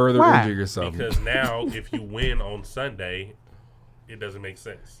again? To further injure yourself. Because now, if you win on Sunday, it doesn't make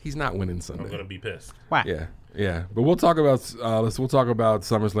sense. He's not winning Sunday. I'm gonna be pissed. Why? Yeah. But we'll talk about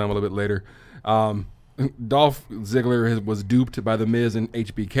SummerSlam a little bit later. Dolph Ziggler was duped by The Miz and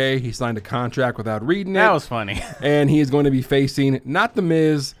HBK. He signed a contract without reading it. That was funny. And he is going to be facing, not The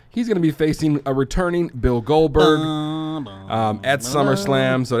Miz, he's going to be facing a returning Bill Goldberg at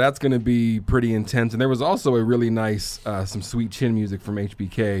SummerSlam. So that's going to be pretty intense. And there was also a really nice, some sweet chin music from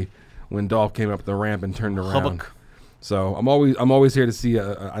HBK when Dolph came up the ramp and turned around. Hubbuk. So I'm always here to see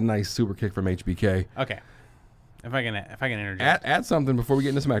a nice super kick from HBK. Okay. If I can interject. Add something before we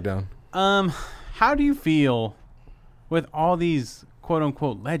get into SmackDown. How do you feel with all these quote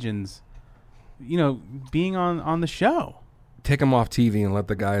unquote legends, being on the show? Take them off TV and let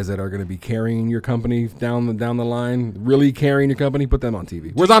the guys that are going to be carrying your company down the line, really carrying your company, put them on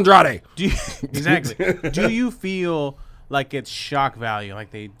TV. Where's Andrade? Exactly. Do you feel like it's shock value. Like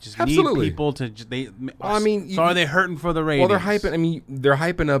they just Absolutely. need people to. I mean, so are they hurting for the ratings? Well, they're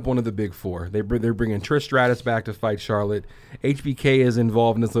hyping up one of the big four. They're bringing Trish Stratus back to fight Charlotte. HBK is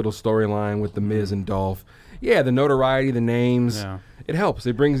involved in this little storyline with the Miz and Dolph. Yeah, the notoriety, the names, it helps.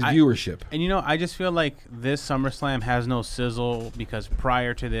 It brings viewership. And I just feel like this SummerSlam has no sizzle because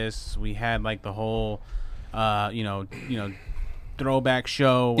prior to this, we had like the whole, throwback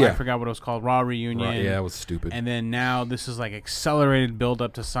show. Yeah. I forgot what it was called, Raw Reunion. Right, yeah, it was stupid. And then now this is like accelerated build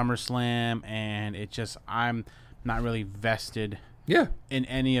up to SummerSlam, and I'm not really vested in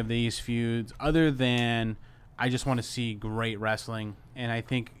any of these feuds other than I just want to see great wrestling, and I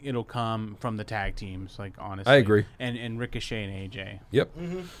think it'll come from the tag teams, like honestly. I agree. And Ricochet and AJ. Yep.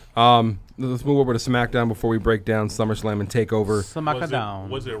 Mm-hmm. Let's move over to SmackDown before we break down SummerSlam and TakeOver. SmackDown.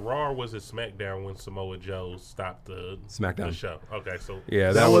 Was it Raw or was it SmackDown when Samoa Joe stopped the show? Okay, so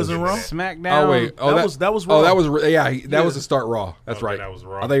that wasn't Raw. SmackDown. Oh wait, that was Raw. Oh, that was that was the start Raw. That's right. That was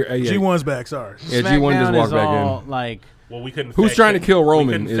Raw. G1's back. Sorry. Yeah, G1 just walked back in. Like. Well, we couldn't. Who's trying to kill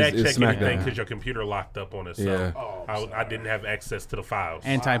Roman is SmackDown SmackDown because your computer locked up on it. So I didn't have access to the files.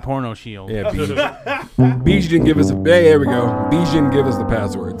 Anti-porno shield. Yeah, Beej didn't give us there we go. Beej didn't give us the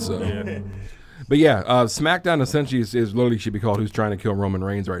password. So, but yeah, SmackDown essentially is literally should be called "Who's Trying to Kill Roman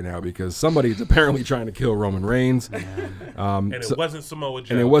Reigns" right now because somebody's apparently trying to kill Roman Reigns. And it wasn't Samoa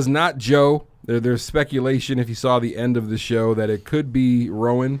Joe. And it was not Joe. There's speculation if you saw the end of the show that it could be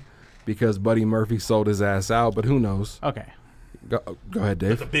Rowan. Because Buddy Murphy sold his ass out, but who knows? Okay. Go ahead,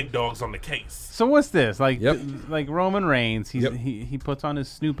 Dave. The big dog's on the case. So what's this? Like Roman Reigns, he puts on his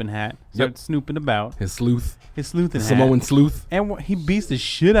snooping hat, starts snooping about. His sleuth. His sleuthing hat. Samoan sleuth. And he beats the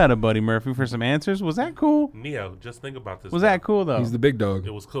shit out of Buddy Murphy for some answers. Was that cool? Neo, just think about this. Was that cool, though? He's the big dog.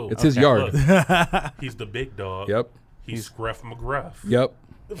 It was cool. It's his yard. Look, he's the big dog. Yep. He's Scruff McGruff. Yep.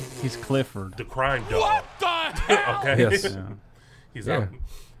 He's Clifford. The crime dog. What the hell? Okay. Yes.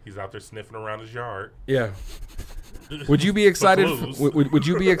 He's out there sniffing around his yard. Yeah. Would you be excited? Would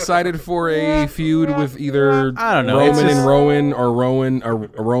you be excited for a feud with either Roman and Rowan or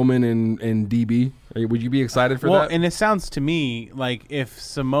Roman and DB? Would you be excited for that? Well, and it sounds to me like if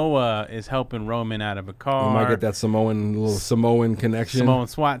Samoa is helping Roman out of a car, you might get that little Samoan connection. Samoan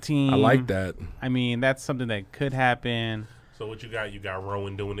SWAT team. I like that. I mean, that's something that could happen. So what you got? You got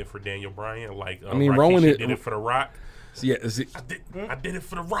Rowan doing it for Daniel Bryan. Like Rowan did it for The Rock. Yeah, I did it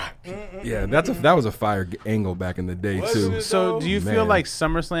for The Rock. Yeah, that was a fire angle back in the day too. So, do you feel like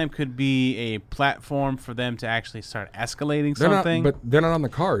SummerSlam could be a platform for them to actually start escalating something? But they're not on the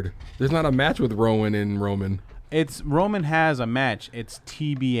card. There's not a match with Rowan and Roman. Roman has a match. It's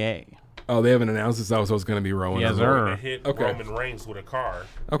TBA. Oh, they haven't announced this. So it's going to be Rowan. Yes, sir. Hit Roman Reigns with a car.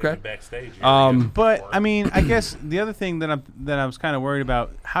 Okay. Backstage. But I mean, I guess the other thing that I was kind of worried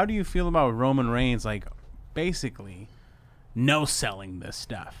about. How do you feel about Roman Reigns? Like, basically. No selling this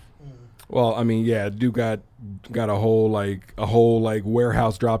stuff. Well, I mean, yeah, dude got a whole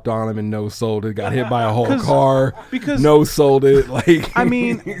warehouse dropped on him and no sold it. Got hit by a whole car because no sold it. Like I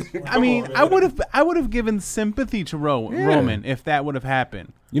mean, I would have given sympathy to Roman if that would have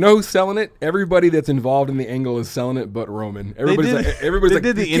happened. You know who's selling it? Everybody that's involved in the angle is selling it, but Roman. Everybody's like,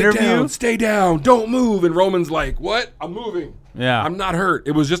 did the interview. Down, stay down, don't move, and Roman's like, what? I'm moving. Yeah, I'm not hurt.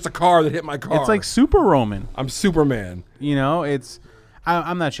 It was just a car that hit my car. It's like Super Roman. I'm Superman. You know,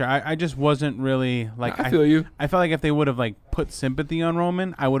 I'm not sure. I just wasn't really like. I feel you. I felt like if they would have like put sympathy on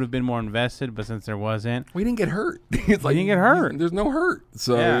Roman, I would have been more invested. But since there wasn't, we didn't get hurt. It's like he didn't get hurt. There's no hurt,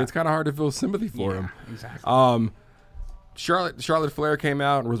 so it's kind of hard to feel sympathy for him. Exactly. Charlotte Flair came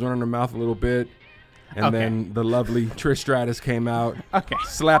out and was running her mouth a little bit, and then the lovely Trish Stratus came out. Okay.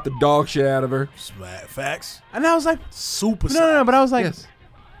 Slapped the dog shit out of her. Facts. And I was like, super. No. But I was like,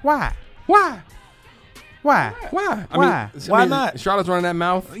 why? Why? Why not? Charlotte's running that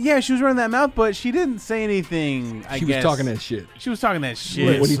mouth. Yeah, she was running that mouth, but she didn't say anything. She was talking that shit. She was talking that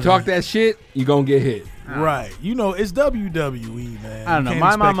shit. When you talk that shit, you gonna get hit. Right. You know, it's WWE, man. I don't know.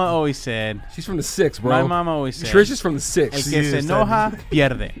 My mama always said. She's from the 6, bro. My mama always said. Trish is from the 6. El que se enoja,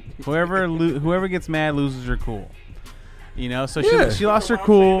 pierde. Whoever gets mad loses her cool. You know, so she lost her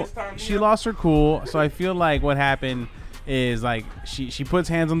cool. She lost her cool. So I feel like what happened is like she puts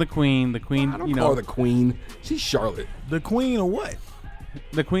hands on the queen. The queen, I don't call her the queen. She's Charlotte. The queen of what?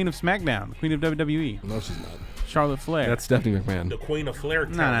 The queen of SmackDown. The queen of WWE. No, she's not. Charlotte Flair. That's Stephanie McMahon. The queen of Flair.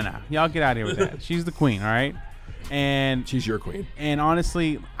 No. Y'all get out of here with that. She's the queen, all right? And she's your queen. And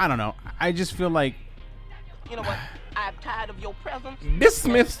honestly, I don't know. I just feel like, you know what? I'm tired of your presence.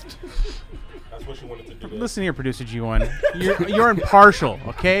 Dismissed. That's what she wanted to do. Listen here, producer G1. You're impartial,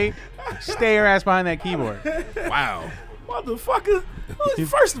 okay? Stay your ass behind that keyboard. Wow. Motherfucker.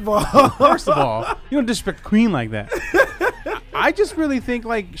 First of all, you don't disrespect Queen like that. I just really think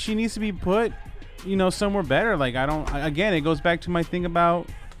like she needs to be put, somewhere better. Like again, it goes back to my thing about,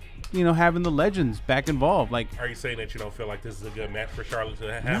 having the legends back involved. Like, are you saying that you don't feel like this is a good match for Charlotte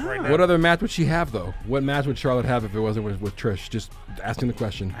to have right now? What other match would she have though? What match would Charlotte have if it wasn't with Trish? Just asking the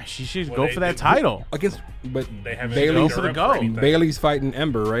question. She should go for that title but Bayley's Bayley's fighting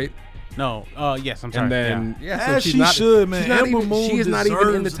Ember, right? No. Yes, I'm sorry. And then so she should, man. She is not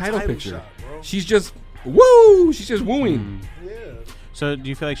even in the title picture. Shot, she's just woo. She's just wooing. Yeah. So do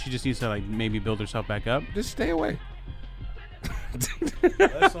you feel like she just needs to like maybe build herself back up? Just stay away.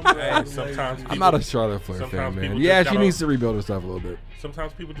 Sometimes I'm not a Charlotte Flair fan, man. Yeah, she needs to rebuild herself a little bit.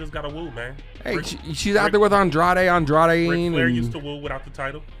 Sometimes people just gotta woo, man. Hey, she's out there with Andrade. Ric Flair used to woo without the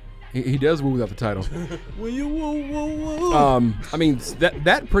title. He does woo without the title. When you woo. I mean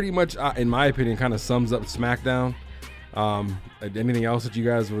that pretty much, in my opinion, kind of sums up SmackDown. Anything else that you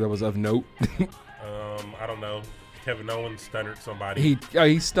guys that was of note? I don't know. Kevin Owens stunned somebody.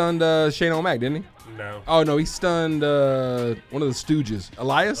 He stunned Shane O'Mac, didn't he? No. Oh no, he stunned one of the Stooges,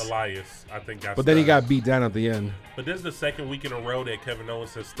 Elias, I think. But then he got beat down at the end. But this is the second week in a row that Kevin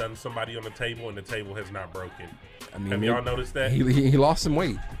Owens has stunned somebody on the table, and the table has not broken. I mean, have y'all noticed that? He lost some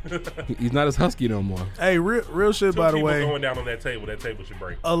weight. He's not as husky no more. Hey, real shit. By the way, going down on that table should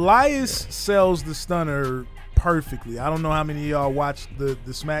break. Elias sells the stunner perfectly. I don't know how many of y'all watched the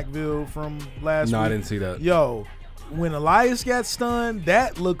Smackville from last week. No, I didn't see that. Yo, when Elias got stunned,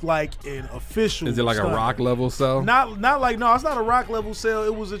 that looked like an official. Is it like stunner. a Rock level sell? Not like no, it's not a Rock level sell.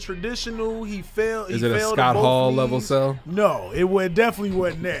 It was a traditional. He fell. Is it a Scott Hall level sell? No, it definitely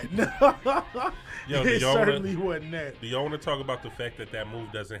wasn't that. Yo, it certainly wasn't that. Do y'all want to talk about the fact that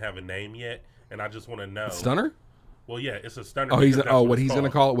move doesn't have a name yet? And I just want to know. Stunner? Well, yeah, it's a stunner. What he's gonna call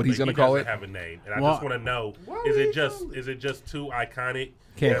it? What he's gonna call it? Have a name, and I just want to know: is it just too iconic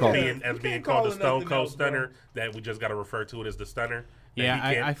as being called the Stone Cold Stunner that we just got to refer to it as the Stunner?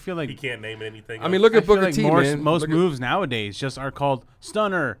 Yeah, I feel like he can't name it anything. I mean, look at Booker T, man. Most moves nowadays just are called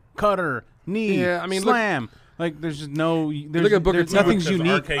Stunner, Cutter, Knee, Slam. Like there's just look at Booker T. Nothing's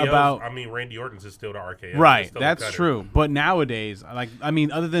unique RKO's, about. I mean, Randy Orton's is still the RKO. Right, that's true. But nowadays, other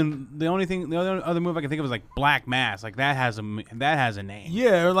than the other move I can think of is like Black Mass. Like that has a name.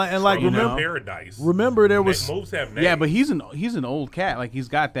 Yeah, remember Paradise. Remember there was moves have names. Yeah, but he's an old cat. Like he's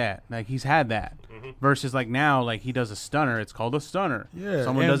got that. Like he's had that. Versus like now, like he does a stunner. It's called a stunner. Yeah,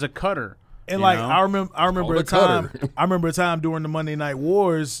 someone does a cutter. And I remember a time during the Monday Night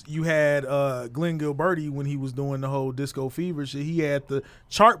Wars, you had Glenn Gilberti when he was doing the whole Disco Fever shit. He had the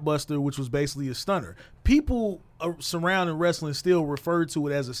Chart Buster, which was basically a stunner. People surrounding wrestling still refer to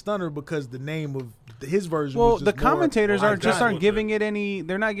it as a stunner because the name of his version. Well, was just the commentators aren't giving it any.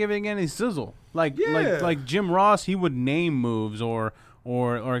 They're not giving any sizzle. Like Jim Ross, he would name moves or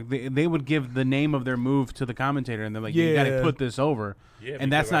they would give the name of their move to the commentator, and they're like, you got to put this over. Yeah,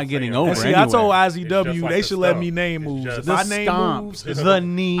 and that's not getting over. See, I told IZW they should let me name moves. If I name moves, the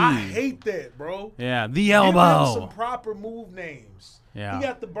knee. I hate that, bro. Yeah, the elbow. Give some proper move names. Yeah, you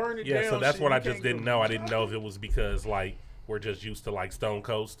got to burn it down. Yeah, so that's what I just didn't know. I didn't know if it was because like we're just used to like Stone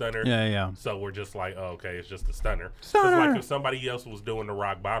Cold Stunner. Yeah. So we're just like, oh, okay, it's just a stunner. Like if somebody else was doing the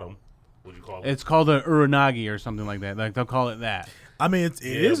Rock Bottom, what'd you call it? It's called an Uranagi or something like that. Like they'll call it that. I mean, it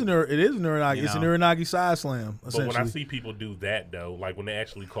is an Uranagi. It's an Uranagi side slam. But when I see people do that, though, like when they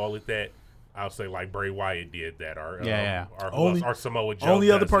actually call it that, I'll say like Bray Wyatt did that, or Samoa Joe. Only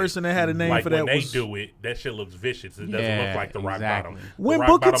other person that had a name for that when was they do it. That shit looks vicious. It doesn't look like the Rock Bottom. When the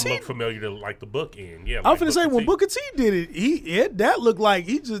Rock Bottom looked familiar to like the bookend. Yeah, I was gonna say when Booker T did it, that looked like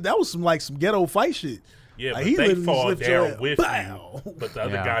that was some ghetto fight shit. Yeah, but they fall down with you. But the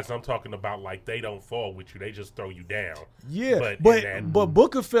other guys I'm talking about, like, they don't fall with you. They just throw you down. Yeah, but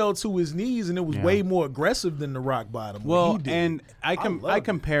Booker fell to his knees, and it was way more aggressive than the Rock Bottom. Well, and I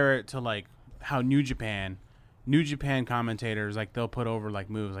compare it to, like, how New Japan commentators, like, they'll put over, like,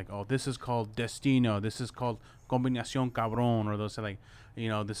 moves like, oh, this is called Destino. This is called Combinación Cabrón. Or they'll say, like,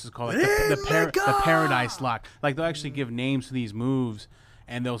 this is called like, the Paradise Lock. Like, they'll actually give names to these moves.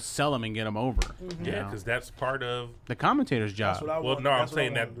 And they'll sell them and get them over. Mm-hmm. Yeah, because that's part of the commentator's job. I'm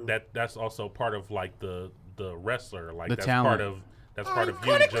saying that's also part of like the wrestler, like that's talent. part of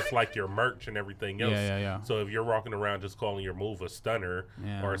you, just like your merch and everything else. Yeah. So if you're walking around just calling your move a stunner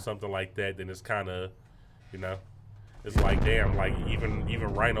or something like that, then it's kind of, it's like damn, like even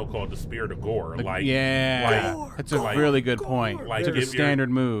Rhino called the spear to Gore. That's a really good point. Like it's a standard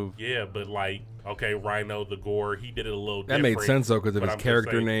move. Yeah, but like. Okay, Rhino the Gore, he did it a little different. That made sense, though, because of his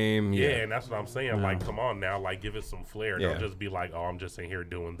character name. Yeah, and that's what I'm saying. Yeah. Like, come on now. Like, give it some flair. Don't just be like, oh, I'm just in here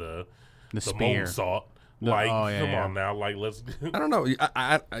doing the spear. moonsault. Like, come on now, like let's. I don't know.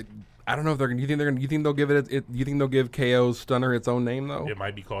 I don't know if they're. You think they'll give it? You think they'll give KO's stunner its own name though? It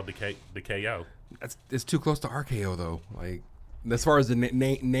might be called the KO. It's too close to RKO though. Like as far as the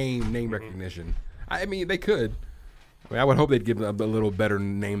name recognition, I mean they could. I would hope they'd give them a little better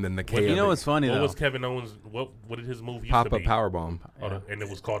name than the KO. You know what's funny though? What was Kevin Owens? What did his move used to Pop-up be? Powerbomb. And it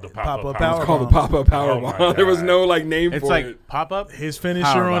was called the Pop-up Powerbomb. It was called the Pop-up Powerbomb. There was no name it's for like it. Pop-up. His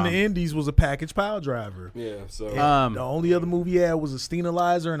finisher on the Indies was a package pile driver. Yeah. So the only other move he had was a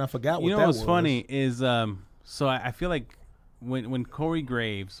Stenalizer, and I forgot what that was. You know what's funny is so I feel like when Corey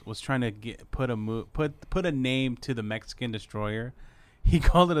Graves was trying to put a name to the Mexican Destroyer, he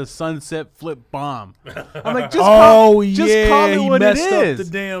called it a sunset flip bomb. I'm like, call it what it is. Up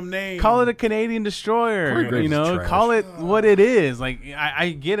the damn name. Call it a Canadian Destroyer. You know, call it what it is. Like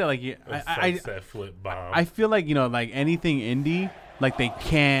I get it. Like sunset flip bomb. I feel like like anything indie, like they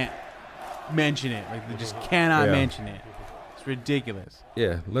can't mention it. Like they just cannot mention it. It's ridiculous.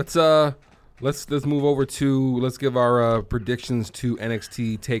 Yeah, let's move over to let's give our predictions to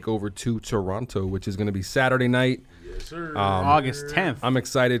NXT Takeover 2 Toronto, which is going to be Saturday night. Yes, sir. August 10th. I'm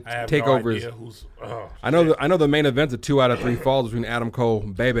excited. I have Takeovers. I know the main event's a 2 out of 3 falls between Adam Cole,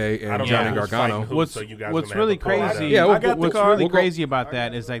 Bebe, and Johnny Gargano. What's really crazy? Yeah, what's really crazy about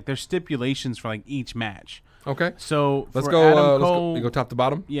that is like there's stipulations for like each match. Okay. So let's go. We go top to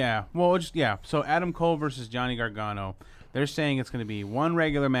bottom. Yeah. Well, So Adam Cole versus Johnny Gargano. They're saying it's going to be one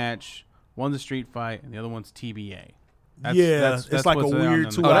regular match, one's a street fight, and the other one's TBA. It's like a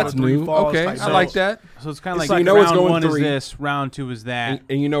weird 2 out of 3 new. falls. Okay, I like that. So it's kind of like round one is this, round 2 is that,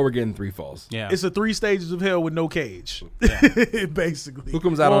 and you know we're getting 3 falls. Yeah, it's a 3 stages of hell with no cage. Basically, who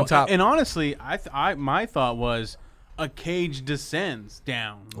comes out on top? And honestly, my thought was a cage descends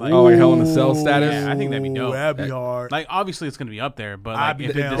down. Like Hell in a Cell status. Yeah, I think that'd be dope. That'd be hard. Like obviously it's going to be up there, but like,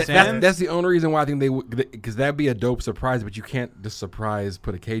 if it descends, that's the only reason why I think they would, because that'd be a dope surprise. But you can't just surprise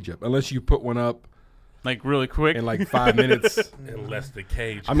put a cage up unless you put one up. Like really quick in like 5 minutes, unless the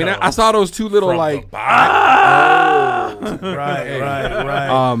cage. I mean, I saw those 2 little like right.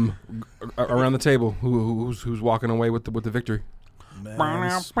 Around the table, who's walking away with the victory? Man,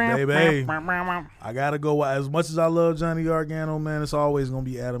 baby, I gotta go. As much as I love Johnny Gargano, man, it's always gonna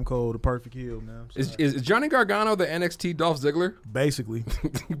be Adam Cole, the perfect heel, man. Is Johnny Gargano the NXT Dolph Ziggler? Basically,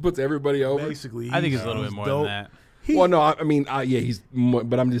 he puts everybody over. Basically, I think it's a little bit more than that. Well, no, I mean, he's.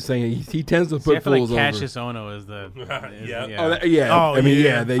 But I'm just saying he tends to put fools over. Cassius Ohno is the.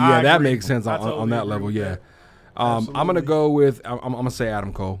 That makes sense on that level. Yeah. I'm gonna go with. I'm gonna say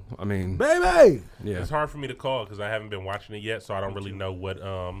Adam Cole. I mean, baby. Yeah. It's hard for me to call because I haven't been watching it yet, so I don't really know what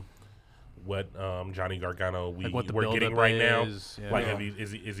Johnny Gargano we're getting right now. Yeah. Like,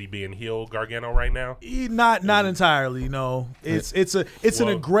 is he being heel Gargano right now? Not entirely. No, it's an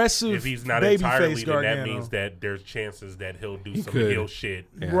aggressive. If he's not entirely, then that means that there's chances that he'll do some heel shit,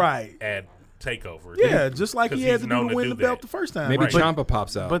 right? At Takeover. Yeah, just like he had to do to win the belt the first time. Maybe Ciampa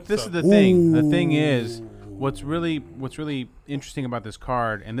pops out. But this is the thing. The thing is, what's really interesting about this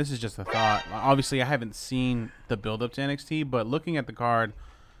card, and this is just a thought. Obviously, I haven't seen the build up to NXT, but looking at the card.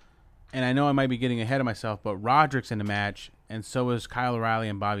 And I know I might be getting ahead of myself, but Roderick's in the match, and so is Kyle O'Reilly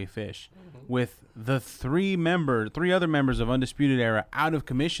and Bobby Fish, with the 3 other members of Undisputed Era out of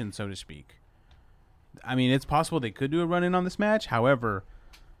commission, so to speak. I mean, it's possible they could do a run-in on this match. However,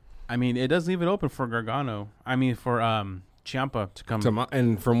 I mean, it does leave it open for Gargano. I mean, for Ciampa to come.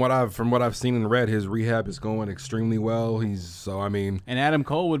 And from what I've seen and read, his rehab is going extremely well. And Adam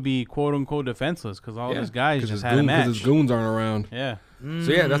Cole would be quote unquote defenseless because all those guys just had a match. Because his goons aren't around. Yeah.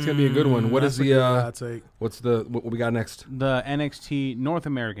 So yeah, that's gonna be a good one. What we got next? The NXT North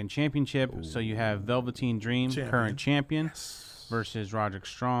American Championship. Ooh. So you have Velveteen Dream, current champion, versus Roderick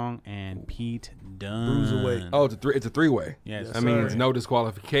Strong and Pete Dunne. Bruiserweight. Oh, it's a 3-way. Yes. That means no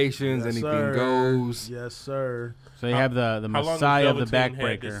disqualifications. Anything goes. Yes, sir. So you have the Messiah of the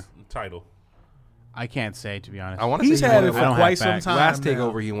Backbreaker title. I can't say, to be honest. I want to he's say had it for quite some time. Last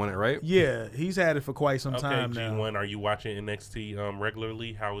takeover, he won it, right? Yeah, he's had it for quite some time now. G1, are you watching NXT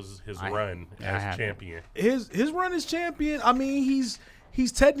regularly? How is his run as champion? His run as champion. I mean,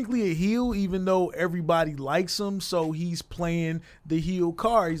 he's technically a heel, even though everybody likes him. So he's playing the heel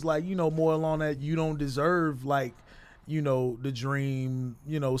card. He's like, more along that you don't deserve the Dream,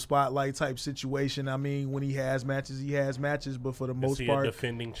 spotlight type situation. I mean, when he has matches, but for the most part, a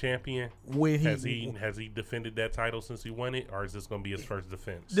defending champion. When has he defended that title since he won it, or is this going to be his first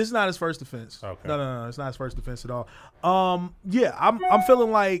defense? This is not his first defense. Okay. No, it's not his first defense at all. I'm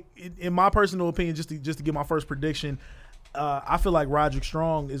feeling like, in my personal opinion, just to give my first prediction, I feel like Roderick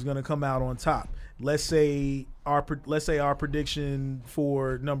Strong is going to come out on top. Let's say our prediction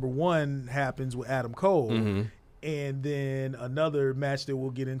for number 1 happens with Adam Cole, and then another match that we'll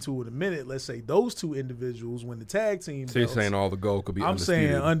get into in a minute. Let's say those 2 individuals win the tag team. So you're saying all the gold could be undisputed?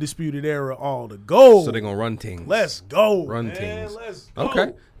 I'm saying undisputed era, all the gold. So they're gonna run teams. Let's go, run man. teams. Let's go.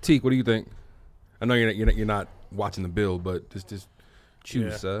 Okay, Teak, what do you think? I know you're not watching the build, but just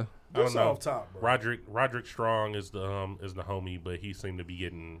choose, sir. I don't know. Off top, bro. Roderick Strong is the homie, but he seemed to be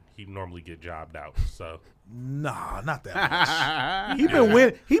he normally get jobbed out. So nah, not that much.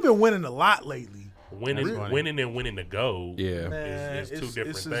 He been winning a lot lately. Winning and winning the gold. Yeah, is two different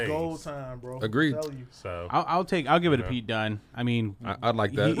it's things. It's gold time, bro. Agreed. So I'll give it a Pete Dunne. I mean, I'd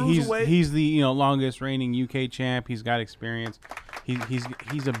like that. He's the longest reigning UK champ. He's got experience.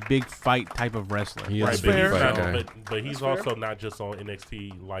 He's a big fight type of wrestler. Right, but he's also not just on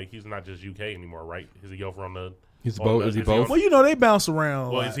NXT. Like he's not just UK anymore, right? Is he over on the? He's both. Is he both? Well, they bounce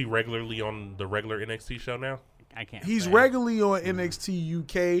around. Well, is he regularly on the regular NXT show now? I can't. He's regularly on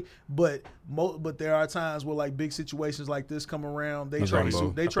NXT UK, but there are times where like big situations like this come around. They trade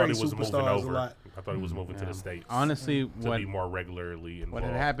superstars a lot. I thought he was moving to the States. Honestly, to be more regularly involved. What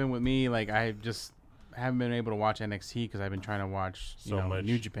had happened with me, like I just haven't been able to watch NXT because I've been trying to watch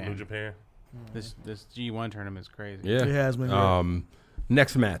New Japan. This G1 tournament is crazy. Yeah, it has been.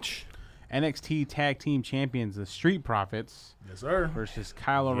 Next match. NXT Tag Team Champions, the Street Profits, yes sir, versus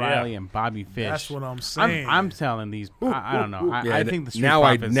Kyle O'Reilly and Bobby Fish. That's what I'm saying. I'm telling these. I don't know. I think the Street now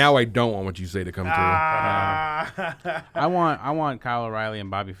Profits. Now I don't want what you say to come true. I want Kyle O'Reilly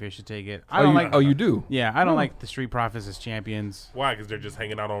and Bobby Fish to take it. You do? Yeah, I don't like the Street Profits as champions. Why? Because they're just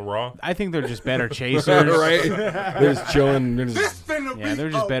hanging out on Raw. I think they're just better chasers. Right? They're just chilling. They're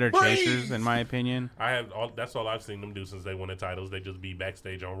just better chasers, in my opinion. That's all I've seen them do since they won the titles. They just be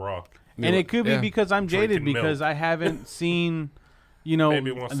backstage on Raw. And it could be because I'm jaded because I haven't seen, them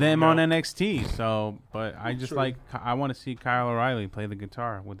on NXT. So, but I just I want to see Kyle O'Reilly play the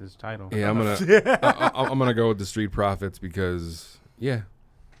guitar with his title. Yeah, I'm gonna go with the Street Profits because yeah.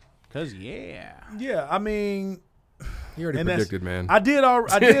 I mean, you already predicted, man. I did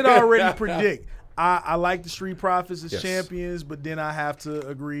already predict. I like the Street Profits as champions, but then I have to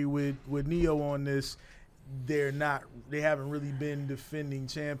agree with Neo on this. They haven't really been defending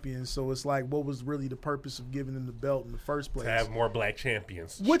champions, so it's like, what was really the purpose of giving them the belt in the first place? To have more black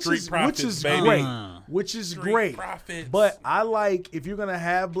champions, which is great. Profits. But I like, if you're gonna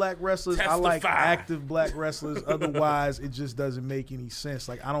have black wrestlers, I like active black wrestlers. Otherwise, it just doesn't make any sense.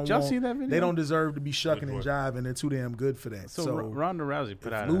 Like I don't. Did y'all see that video? They don't deserve to be shucking and jiving. They're too damn good for that. So Ronda Rousey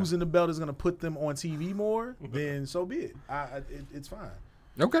put out losing the belt is gonna put them on TV more. Then so be it. It's fine.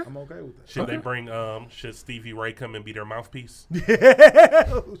 Okay, I'm okay with that. Should they bring? Should Stevie Ray come and be their mouthpiece?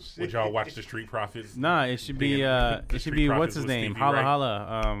 Would y'all watch the Street Profits? Nah, it should be. It should be what's his name? Holla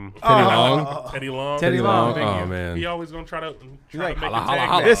Holla. Teddy Long. Teddy Long. Oh man, he always gonna try to make holla, a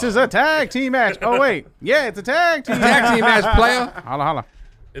tag. This is a tag team match. Oh wait, yeah, it's a tag team match, player. Holla holla.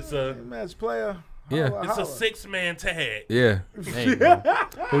 It's a match, player. Yeah, it's a 6-man tag. Yeah.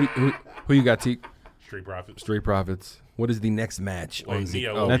 Who you got, Teak? Street Profits. Street Profits. What is the next match? That's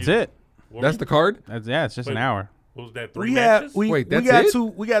it. That's the card? It's just an hour. What was that? 3 matches?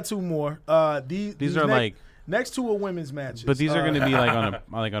 We got two more. These are next two are women's matches. But these are going to be on a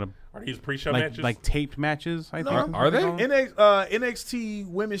Are these pre-show matches? Like taped matches, I think. Are they? NXT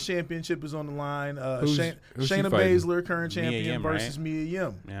Women's Championship is on the line. Shayna Baszler, current champion, versus Mia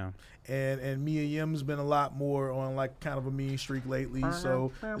Yim. Yeah. And Mia Yim's been a lot more on like kind of a mean streak lately,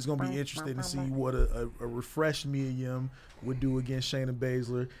 so it's going to be interesting to see what a refreshed Mia Yim would do against Shayna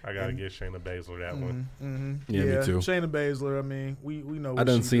Baszler. I got to give Shayna Baszler that one. Mm-hmm. Yeah, me too. Shayna Baszler, I mean, we know I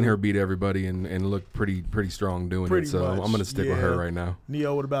done seen her beat everybody and look pretty strong doing it, so I'm going to stick with her right now.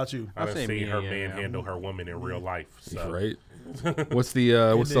 Neo, what about you? I done seen her manhandle her woman in real life. So. Right. What's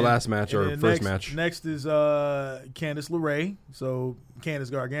the last match or first match? Next is Candice LeRae, so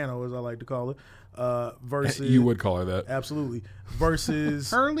Candice Gargano, as I like to call her, versus you would call her that, absolutely.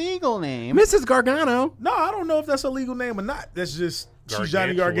 Versus her legal name, Mrs. Gargano. No, I don't know if that's a legal name or not. That's just she's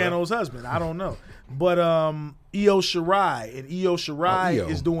Johnny Gargano's husband. I don't know, but Io Shirai, and Io Shirai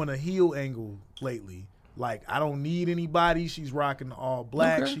is doing a heel angle lately. Like, I don't need anybody. She's rocking all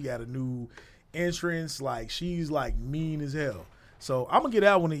black. Okay. She got a new entrance. Like, she's like mean as hell. So I'm gonna get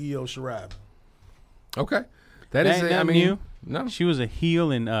that one to Io Shirai. Okay, that is. I mean, new. No, she was a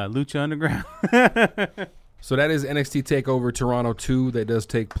heel in Lucha Underground. So that is NXT TakeOver Toronto 2. That does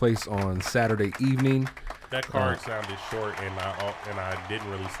take place on Saturday evening. That card sounded short, and I didn't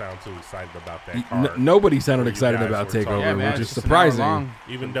really sound too excited about that card. Nobody sounded excited about TakeOver, which is surprising.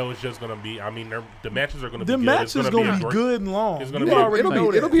 Even though it's just going to be, I mean, the matches are going to be good. The match is going to be good and long. It'll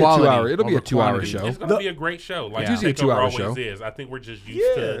be a 2-hour. It'll be a 2-hour show. It's going to be a great show. Like usually a 2-hour show. I think we're just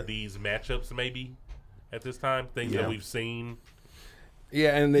used to these matchups, maybe at this time, things that we've seen.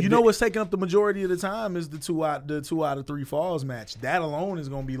 Yeah, and you know what's taking up the majority of the time is the two out of 3 falls match. That alone is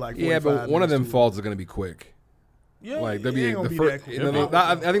going to be like 45 but one of them falls is going to be quick. Yeah, like there'll be the first.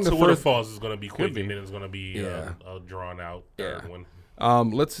 I think the two of first the falls is going to be quick, and then it's going to be a drawn out third one.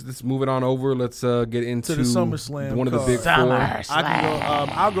 Let's move it on over. Let's get into the SummerSlam. One of the big four.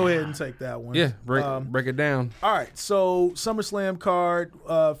 I'll go ahead and take that one. Yeah, break it down. All right, so SummerSlam card.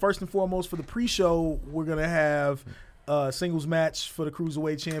 First and foremost, for the pre-show, we're gonna have singles match for the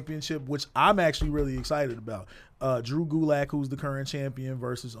Cruiserweight Championship, which I'm actually really excited about. Drew Gulak, who's the current champion,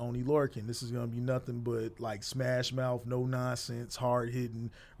 versus Oney Lorcan. This is going to be nothing but like smash mouth, no nonsense,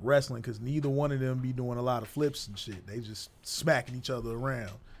 hard-hitting wrestling, because neither one of them be doing a lot of flips and shit. They just smacking each other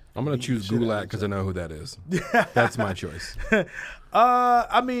around. I'm going to choose Gulak because I know who that is. That's my choice.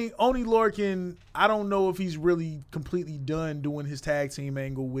 I mean, Oney Lorcan, I don't know if he's really completely done doing his tag team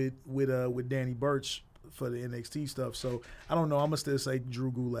angle with Danny Burch for the NXT stuff. So I don't know. I'm gonna still say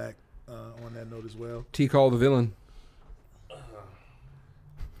Drew Gulak on that note as well. Call the villain.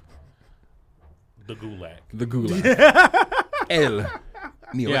 The Gulak. The Gulak. El.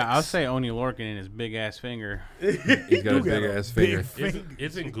 Yeah, I'll say Oney Lorcan in his big ass finger. He's got a big ass finger.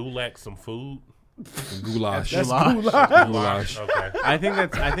 Isn't Gulak some food? Goulash. Goulash. Okay. I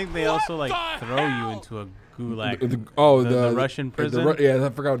think they also like throw you into a gulag. The Russian prison. I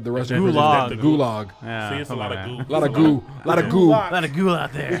forgot the Russian gulag. Prison. The gulag. Yeah, see, it's a lot of goo. A lot of goo. A lot of goo. A lot of goo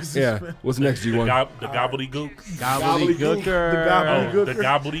out there. Yeah. What's next, G1? The gobbledygook. Gobbledygooker. The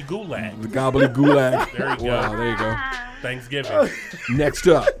gobbledygook. The gobbledygook. There you go. Wow, there you go. Thanksgiving. Next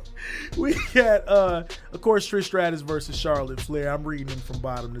up. We got, of course, Trish Stratus versus Charlotte Flair. I'm reading them from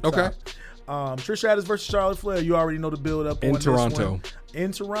bottom to top. Okay. Trish Stratus versus Charlotte Flair. You already know the build-up in Toronto.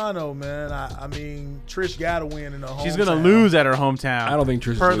 In Toronto, man. I mean, Trish got to win in her hometown. She's gonna lose at her hometown. I don't think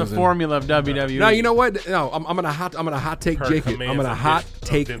Trish per is the losing. formula of WWE. No, you know what? No, I'm gonna hot take Jake it. I'm gonna hot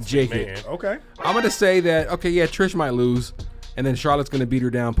take Jake it. Okay. I'm gonna say that. Okay, yeah, Trish might lose, and then Charlotte's gonna beat her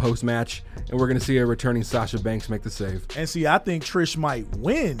down post match, and we're gonna see a returning Sasha Banks make the save. And see, I think Trish might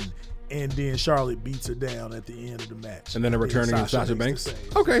win. And then Charlotte beats her down at the end of the match. And then a returning Sasha Banks.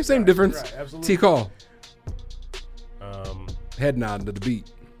 Okay, same difference. Right, absolutely. T-Call. Head nod to the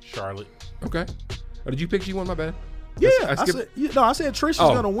beat. Charlotte. Okay. Oh, did you pick G1? My bad. Yeah, I said Trish is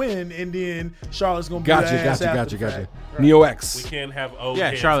going to win, and then Charlotte's going to beat her ass after the fact. Right. Neo X. We can't have old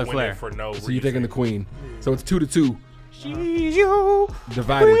Charlotte Flair for no reason. So you're taking the queen. So it's 2-2. She's you.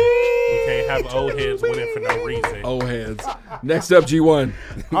 Divided. We can't have old heads winning for no reason. Old heads. Next up, G1.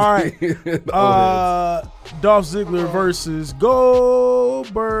 All right. Dolph Ziggler versus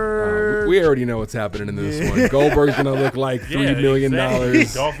Goldberg. We already know what's happening in this one. Goldberg's going to look like $3 million.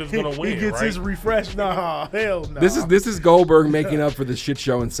 Dolph is going to win, He gets his refresh. Nah, hell no. This is Goldberg making up for the shit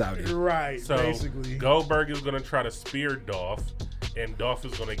show in Saudi. Right, so basically. Goldberg is going to try to spear Dolph. And Dolph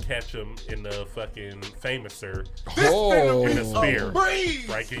is going to catch him in the fucking Famouser. Oh, in the spear.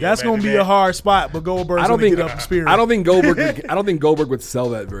 Right? That's going to be a hard spot, but Goldberg's going to get up and spear. I don't think Goldberg would sell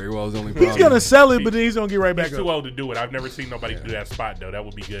that very well. Is the only problem. He's going to sell it, but then he's going to get right back up. He's too old to do it. I've never seen nobody do that spot though. That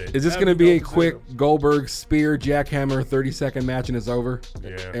would be good. Is this going to be a quick Goldberg spear jackhammer 30-second match and it's over?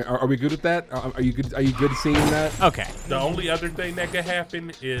 Yeah. Are we good at that? Are you good seeing that? Okay. The only other thing that could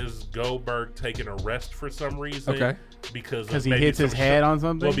happen is Goldberg taking a rest for some reason. Okay. Because he hits his head on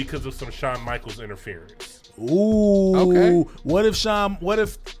something? Well, because of some Shawn Michaels interference. Ooh. Okay. What if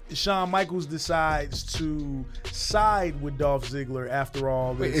Shawn Michaels decides to side with Dolph Ziggler after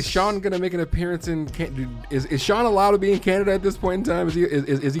all this? Wait, is Shawn going to make an appearance in Canada? Is Shawn allowed to be in Canada at this point in time?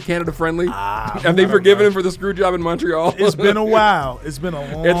 Is he Canada friendly? Have they forgiven him for the screw job in Montreal? It's been a while. It's been a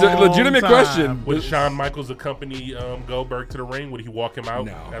long It's a legitimate time. question. Would Shawn Michaels accompany Goldberg to the ring? Would he walk him out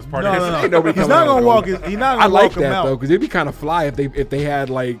as part No, of his? no. He's not going to walk. He's not going to walk him out. Though, because it'd be kind of fly if they had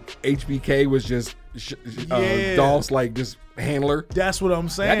like HBK was just Dolph's like just handler. That's what I'm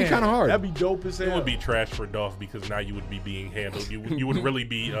saying. That'd be kind of hard. That'd be dope as hell. It would be trash for Dolph because now you would be being handled. You would really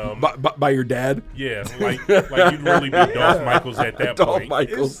be by your dad. Yeah, like you'd really be Dolph Michaels at that point.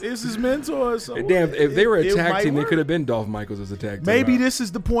 Michaels. It's his mentor. So damn, if they were a tag team, they could have been Dolph Michaels as a tag team. Maybe this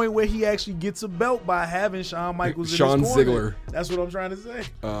is the point where he actually gets a belt by having Shawn Michaels in his corner. Ziggler. That's what I'm trying to say.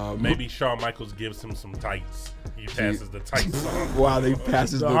 Maybe Shawn Michaels gives him some tights. He passes the tight song. Wow, they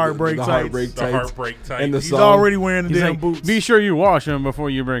passes the heartbreak tights. The heartbreak tights. And the He's song. already wearing the He's damn like, boots. be sure you wash them before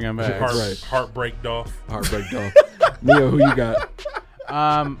you bring them back. Heartbreak Dolph. Heartbreak Dolph. Neo, who you got?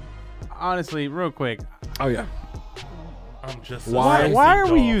 Honestly, real quick, Oh yeah. I'm just Why? why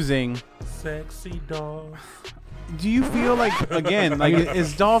are we using? Sexy Dolph? Do you feel like again, like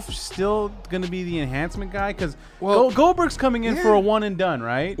is Dolph still going to be the enhancement guy? Because Goldberg's coming in for a one and done,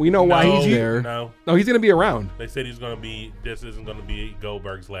 right? We know why he's there. No, he's going to be around. they said he's going to be. This isn't going to be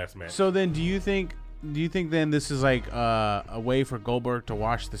Goldberg's last match. So then, do you think then this is like a way for Goldberg to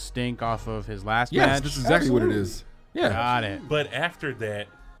wash the stink off of his last Yes, match? that's exactly what it is. Yeah. Got it. But after that,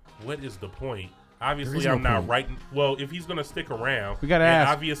 what is the point? Obviously, no I'm not point. writing. Well, if he's gonna stick around, We gotta and ask.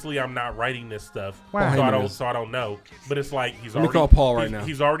 obviously, I'm not writing this stuff, Wow. so I don't know. But it's like Let me call Paul right now.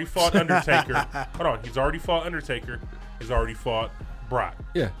 He's already fought Undertaker. Hold on, he's already fought Undertaker. He's already fought Brock.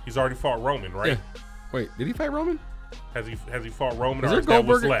 Yeah. He's already fought Roman, right? Yeah. Wait, did he fight Roman? Has he fought Roman? Is or there is that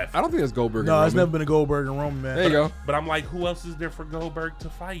what's Goldberg? left? I don't think there's Goldberg. No, and it's Roman. never been a Goldberg and Roman match. There you go. But I'm like, who else is there for Goldberg to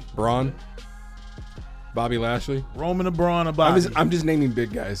fight? Braun, Bobby Lashley. Roman and Braun and Bobby. I'm just naming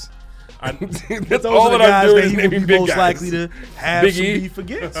big guys. That's Those all are the that I'm guys doing that is he would naming be big most guys. likely to have Big some E. beef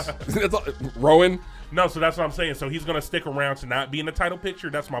against. That's all. Rowan. No, so that's what I'm saying. So he's gonna stick around to not be in the title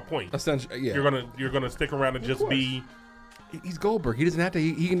picture. That's my point. Essentially, yeah. You're gonna stick around and just be. He's Goldberg. He doesn't have to.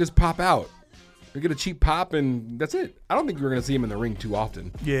 He can just pop out. You get a cheap pop, and that's it. I don't think you're going to see him in the ring too often.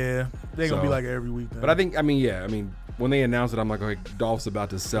 Yeah, they're going to be like every week. Then. But I think, when they announced it, I'm like, okay, Dolph's about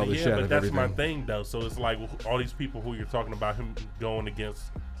to sell the shit out but of that's everything. my thing, though. So it's like all these people who you're talking about him going against,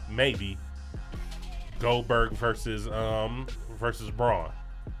 maybe Goldberg versus Braun.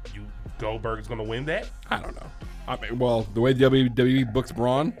 Goldberg's going to win that? I don't know. I mean, well, the way WWE books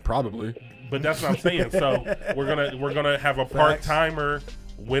Braun, probably. But that's what I'm saying. So we're gonna have a part timer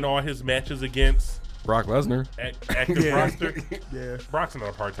win all his matches against Brock Lesnar. Active roster. Yeah. Brock's not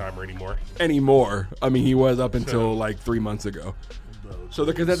a part timer anymore. I mean, he was up until like 3 months ago. So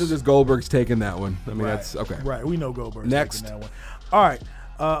the consensus is Goldberg's taking that one. I mean, that's okay. Right, we know Goldberg's Next. taking that one. All right,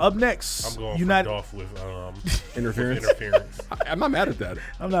 up next, I'm going United. for Dolph with Interference? with interference. I'm not mad at that.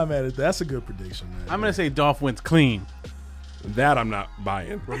 I'm not mad at that. That's a good prediction, man. I'm gonna say Dolph wins clean. That I'm not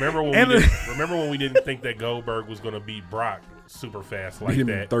buying. Remember when we didn't think that Goldberg was going to beat Brock super fast like Beat him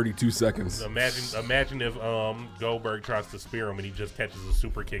in that? 32 seconds. Imagine if Goldberg tries to spear him and he just catches a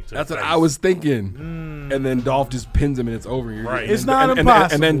super kick to That's the what face. I was thinking. And then Dolph just pins him and it's over. Right. It's not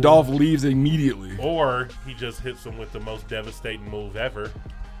impossible. And then Dolph leaves immediately. Or he just hits him with the most devastating move ever.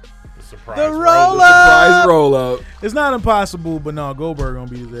 The surprise The roll. roll-up. Surprise roll up. It's not impossible, but no, Goldberg gonna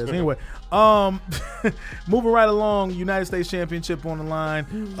beat his ass anyway. Moving right along, United States Championship on the line.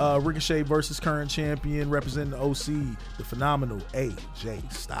 Ricochet versus current champion representing the OC, the phenomenal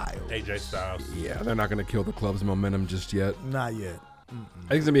AJ Styles. AJ Styles. Yeah, they're not going to kill the club's momentum just yet. Not yet. I think it's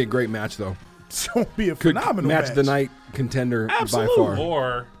going to be a great match, though. It's gonna be a Could phenomenal match of the night contender Absolutely. by far.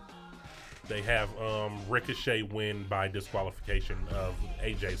 Or they have Ricochet win by disqualification of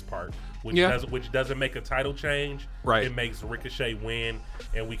AJ's part, which doesn't make a title change. Right. It makes Ricochet win,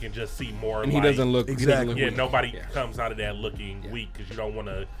 and we can just see more. And like, he doesn't look Exactly. Yeah, weak. nobody comes out of that looking weak because you don't want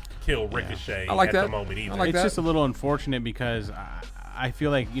to kill Ricochet I like at that. the moment either. I like It's that. just a little unfortunate because I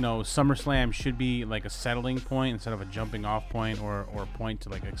feel like, SummerSlam should be like a settling point instead of a jumping off point or a point to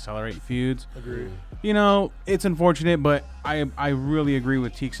like accelerate feuds. Agreed. It's unfortunate, but I really agree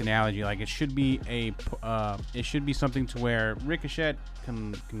with Teek's analogy. Like it should be something to where Ricochet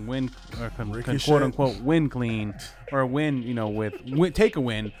can win or can quote unquote win clean or win, take a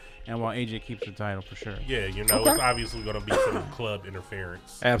win, and while AJ keeps the title for sure. Yeah, it's obviously going to be some club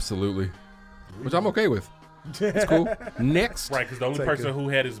interference. Absolutely. Which I'm okay with. It's cool. Next. Right, because the only person who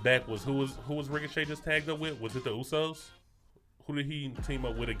had his back was who was Ricochet just tagged up with? Was it the Usos? Who did he team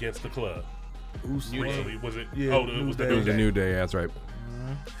up with against the club? Recently, was it? Yeah, it was the It New was a Day. New Day. That's right.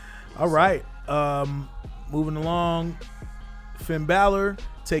 All right. Moving along, Finn Balor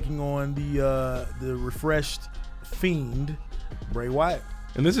taking on the refreshed Fiend, Bray Wyatt.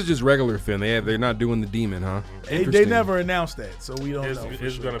 And this is just regular Finn. They're not doing the demon, huh? They Interesting. never announced that, so we don't know.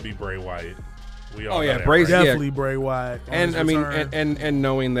 It's going to be Bray Wyatt. We all Oh, know yeah, that, Bray's right? Definitely Bray Wyatt. on And his I mean, return. and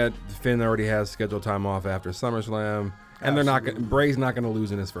knowing that Finn already has scheduled time off after SummerSlam, and they're not Bray's not going to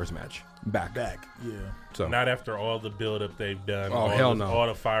lose in his first match back. yeah. So Not after all the build-up they've done. Oh, hell no. All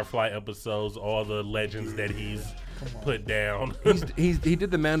the Firefly episodes, all the legends that he's put down. He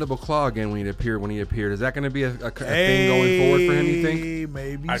did the mandible claw again when he appeared. Is that going to be a thing going forward for him, you think?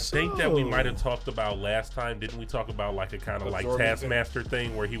 Maybe I think that we might have talked about last time. Didn't we talk about like a kind of like Taskmaster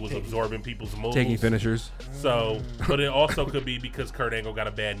thing where he was absorbing people's moves? Taking finishers. So, but it also could be because Kurt Angle got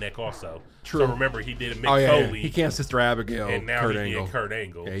a bad neck also. True. So remember, he did Mick Foley. He can't Sister Abigail. And now Kurt he Angle. did Kurt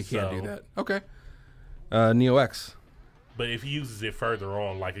Angle. Yeah, he can't do that. Okay. Neo X. But if he uses it further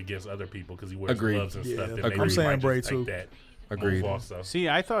on, like against other people, because he wears Agreed. gloves and stuff, then Agreed. maybe I'm saying might Bray just too. take that Agreed. move also. See,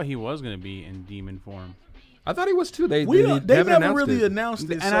 I thought he was going to be in demon form. I thought he was too. They They haven't never really it. announced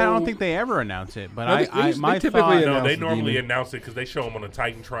it. And so I don't think they ever announce it. But No, my they typically thought, announce No, they the normally demon. announce it because they show him on a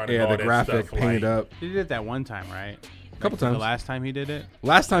Titantron and Yeah, all the that graphic stuff. painted like, up. They did it that one time, right? Couple The times. last time he did it.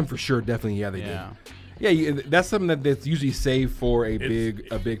 Last time for sure, definitely. Yeah, they Yeah. did. Yeah, that's something that's usually saved for a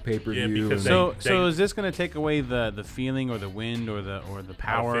It's- big pay per view. because So They- so is this going to take away the feeling or the wind or the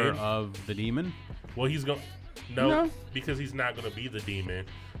power Finn? of the demon? Well, he's going No. because he's not going to be the demon.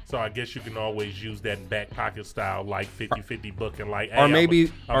 So I guess you can always use that back pocket style, like 50-50 booking, like, hey, Or maybe-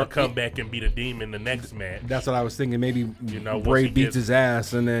 I'm or- gonna come back and be the demon the next match. That's what I was thinking. Maybe once Bray he beats gets- his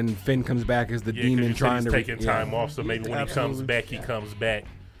ass, and then Finn comes back as the Yeah, 'cause demon you said trying he's to taking time off. So maybe when he comes back, he comes back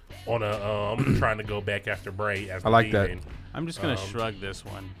on a trying to go back after Bray as the I like that. demon. I'm just going to shrug this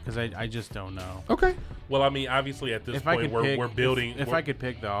one because I just don't know. Okay. Well, I mean, obviously at this If I point could pick, we're building. If we're- I could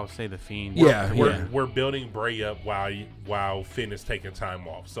pick, though, I'll say the Fiend. We're building Bray up while Finn is taking time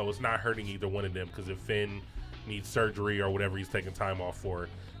off, so it's not hurting either one of them. Because if Finn needs surgery or whatever he's taking time off for,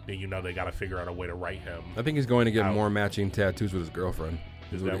 then they got to figure out a way to right him. I think he's going to get out. more matching tattoos with his girlfriend.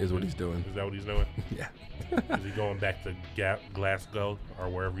 Is what he's doing. Is that what he's doing? Yeah. Is he going back to Glasgow or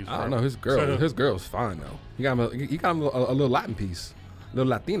wherever he's from? I don't know. His girl's fine though. He got him a little Latin piece, a little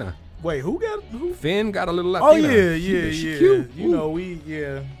Latina. Wait, who? Finn got a little Oh Latina. yeah. She cute. You know we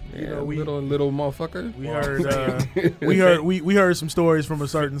little motherfucker. We heard we heard some stories from a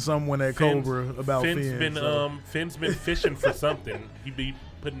certain someone at Cobra about Finn's Finn. Finn's been fishing for something. He be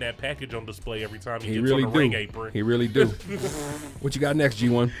putting that package on display every time he gets really on the ring apron. He really do. What you got next,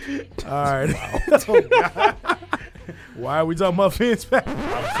 G1? All right. Oh, God. Why are we talking about Finn's back?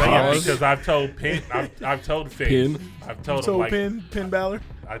 I'm saying because I've told Finn. I've told Finn. Pin? I've told him So like Penn Balor.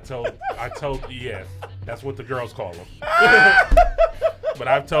 I told yeah, that's what the girls call him. But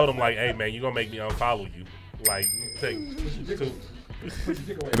I've told him like, hey man, you gonna make me unfollow you. Like, take two.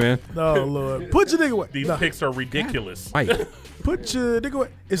 Hey, man. Oh Lord, put your dick away. These pics are ridiculous. Mike. Put your dick away.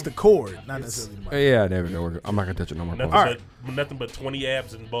 It's the cord, not necessarily the mic. Yeah, there we go. I'm not gonna touch it no more. Nothing but 20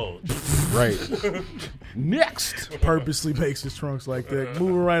 abs and bulge. Right. Next. Purposely makes his trunks like that.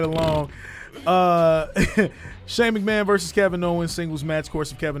 Moving right along. Shane McMahon versus Kevin Owens singles match. Of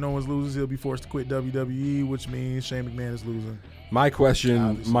course, if Kevin Owens loses, he'll be forced to quit WWE, which means Shane McMahon is losing. My question,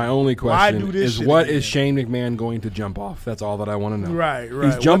 Obviously. my only Why do question this is, shit what again? is Shane McMahon going to jump off? That's all that I want to know. Right.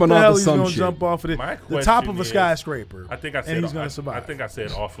 He's jumping what the off hell of he's some gonna shit. jump off of My the top question of a is- skyscraper. I think I said and he's gonna survive. I think I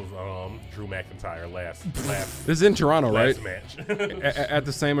said off of Drew McIntyre last This is in Toronto, right? last match. At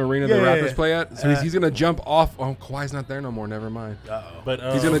the same arena the Yeah. Raptors play at. So he's going to jump off. Oh, Kawhi's not there no more. Never mind. But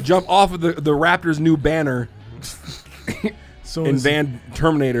He's going to jump off of the Raptors' new banner Soon in as, Van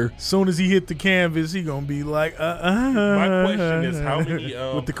Terminator. soon as he hit the canvas, he gonna be like, My question is, how many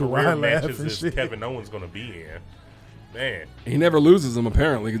with the career Kawhi laugh matches and is shit. Kevin Owens going to be in? Man, He never loses them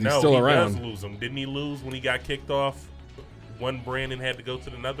apparently because he's no, still he around. does lose them. Didn't he lose when he got kicked off? One Brandon had to go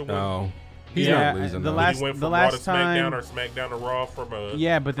to another one. No, he's Yeah, not losing. the though. last- He went the from Raw to last time- SmackDown or SmackDown to Raw from a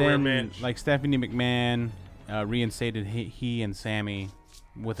Yeah, but career then match. like Stephanie McMahon reinstated he and Sammy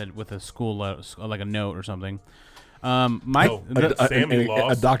with a school like a note or something. Sammy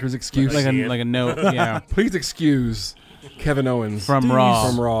lost. a doctor's excuse. like Again. a note, yeah, Please excuse Kevin Owens from Raw.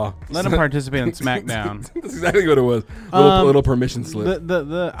 From Raw. Let him participate in SmackDown. That's exactly what it was. Little permission slip.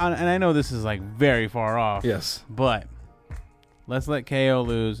 And I know this is like very far off. Yes. But let's let KO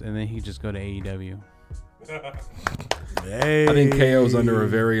lose, and then he just go to AEW. Hey. I think KO's under a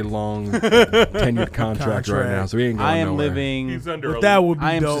very long tenured contract right now, so he ain't going I am nowhere. living. He's under a, That would be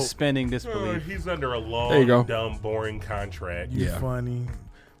I am dope. suspending disbelief. he's under a There you go. long, dumb, boring contract. You Yeah. funny.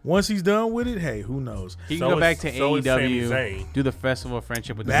 Once he's done with it, hey, who knows? He So can go is- back to so is Sami AEW, Zayn. do the Festival of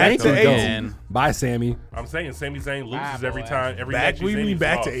Friendship with Back Zayn to again. Bye, Sammy. I'm saying Sami Zayn loses Wow, every boy. time. Every Back, match he's we in, mean he's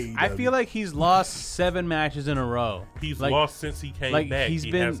back lost. to AEW. I feel like he's lost 7 matches in a row. He's like, lost since he came like, back. he's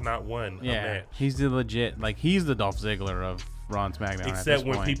He been- has not won a Yeah, match. he's the legit. Like he's the Dolph Ziggler of Raw and SmackDown. at Except this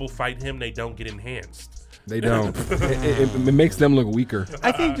when point. people fight him, they don't get enhanced. They don't. it makes them look weaker.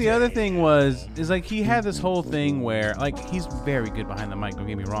 I think the other thing is like he had this whole thing where like he's very good behind the mic. Don't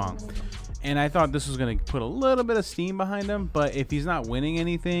get me wrong, And I thought this was going to put a little bit of steam behind him, but if he's not winning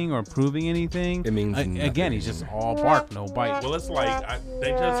anything or proving anything, it means again, he's just all bark, no bite. Well, it's like they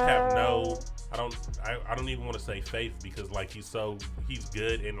just have no. I don't even want to say faith because like he's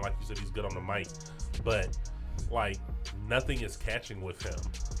good and like you said he's good on the mic, but like nothing is catching with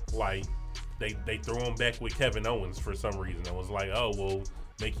him. Like they threw him back with Kevin Owens for some reason. It was like, oh well,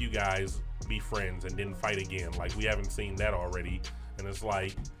 make you guys be friends and didn't fight again. Like we haven't seen that already, and it's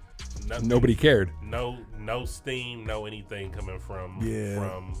like. Nobody cared. No steam, no anything coming from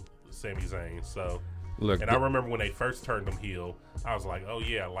Sami Zayn. So, look, I remember when they first turned him heel, I was like, oh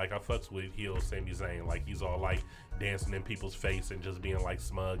yeah, like I fucks with heel Sami Zayn. Like he's all like dancing in people's face and just being like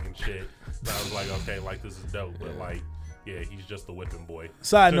smug and shit. So I was like, okay, like this is dope. But like, yeah, he's just a whipping boy.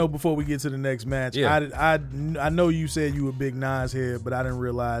 Side note before we get to the next match, I know you said you were a big Nas head, but I didn't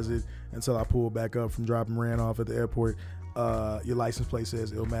realize it until I pulled back up from dropping Ran off at the airport. Your license plate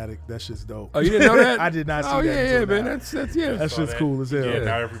says Illmatic. That shit's dope. Oh, you didn't know that? I did not see that. Oh yeah, man. That's That shit's cool as hell. Yeah,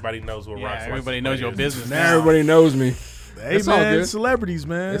 now everybody knows what Rock's everybody knows your business. Now everybody knows me. Hey, it's man, all good. Celebrities,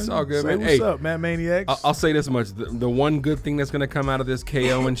 man. It's all good, Say man. What's hey, up, Matt Maniacs? I'll say this much: the one good thing that's going to come out of this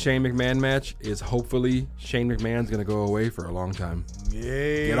KO and Shane McMahon match is hopefully Shane McMahon's going to go away for a long time.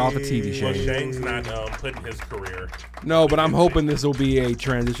 Yeah, get off of TV, Shane. Well, Shane's not putting his career. No, but I'm hoping this will be a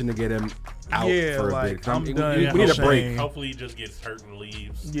transition to get him out for a bit. I'm done. We need a break. Hopefully, he just gets hurt and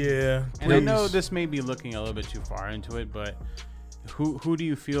leaves. Yeah, and I know this may be looking a little bit too far into it, but who do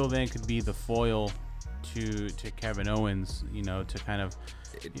you feel then could be the foil to Kevin Owens, to kind of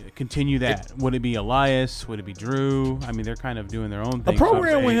continue that? Would it be Elias? Would it be Drew? I mean, they're kind of doing their own thing. A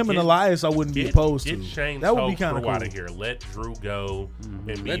program with him and Elias, I wouldn't be opposed to. That would be kind of cool. Out of here. Let Drew go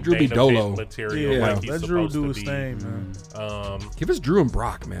and let Drew be Dolo material. Like let Drew do his thing, man. Give us Drew and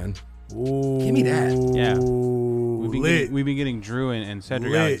Brock, man. Ooh, give me that. Yeah, we've been getting Drew and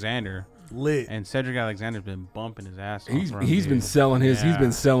Cedric Alexander. Lit. And Cedric Alexander's been bumping his ass off. He's been selling his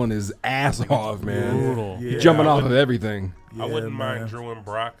ass off, man. Brutal. Yeah. He's jumping off of everything. I wouldn't mind Drew and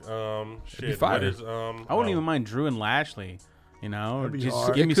Brock. Shit, what is I wouldn't even mind Drew and Lashley.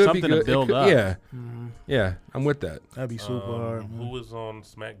 Just give me something to build up. Yeah, yeah, I'm with that. That'd be super hard. Who was on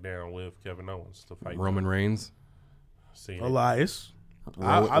SmackDown with Kevin Owens to fight? Roman Reigns. Elias.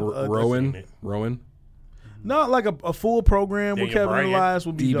 Rowan. Not like a full program with Kevin and Elias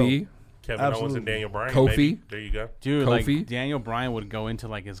would be DB. dope. Kevin Absolutely. Owens and Daniel Bryan. Kofi. Maybe. There you go. Dude, Kofi. like Daniel Bryan would go into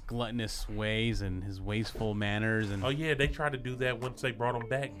like his gluttonous ways and his wasteful manners. And oh yeah, they tried to do that once they brought him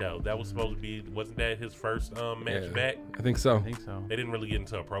back though. That was supposed to be, wasn't that his first match back? I think so. They didn't really get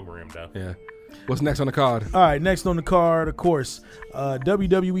into a program though. Yeah. What's next on the card? All right, next on the card, of course,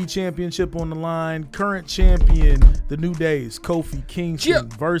 WWE Championship on the line. Current champion, the New Days, Kofi Kingston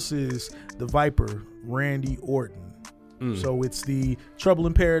versus the Viper, Randy Orton. So it's the Trouble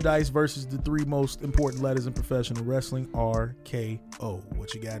in Paradise versus the three most important letters in professional wrestling, RKO.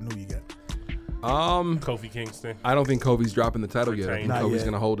 What you got? Who you got? Kofi Kingston. I don't think Kofi's dropping the title yet. I think Kofi's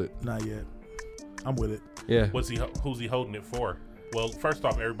going to hold it. Not yet. I'm with it. Yeah. Who's he holding it for? Well, first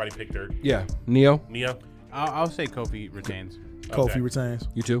off, everybody picked her. Yeah. Neo? I'll say Kofi retains. Kofi retains.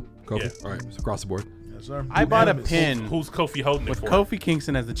 You too? Kofi? Yeah. All right. It's across the board. Yes, sir. I bought a pin. Who's Kofi holding it with for? Kofi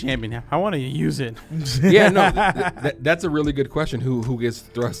Kingston as the champion. I want to use it. Yeah, no, that's a really good question. Who gets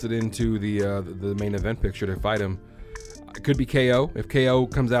thrusted into the main event picture to fight him? It could be KO. If KO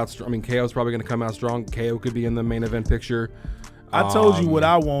comes out strong, I mean, KO's probably going to come out strong. KO could be in the main event picture. I told you what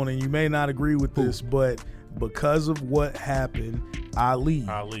I want, and you may not agree with this, but because of what happened,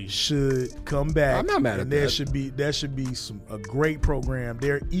 Ali should come back. I'm not mad at that. There should be a great program.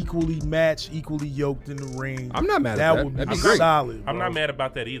 They're equally matched, equally yoked in the ring. I'm not mad at that. That would be That'd be great. solid. I'm not mad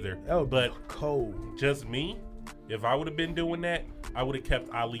about that either. That would but be cold. Just me, if I would have been doing that, I would have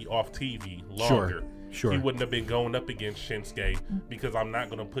kept Ali off TV longer. Sure. He wouldn't have been going up against Shinsuke because I'm not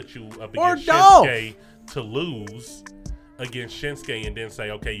going to put you up Or against Dolph. Shinsuke to lose against Shinsuke and then say,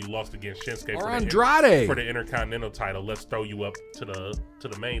 okay, you lost against Shinsuke Or for Andrade for the Intercontinental title. Let's throw you up to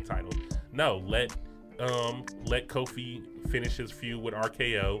the main title. No, let Kofi finish his feud with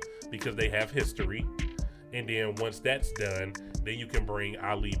RKO because they have history. And then once that's done, then you can bring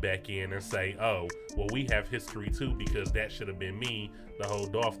Ali back in and say, oh, well, we have history too because that should have been me, the whole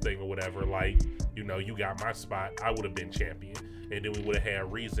Dolph thing or whatever. Like, you got my spot. I would have been champion. And then we would have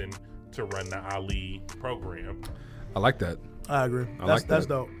had reason to run the Ali program. I like that. I agree. That's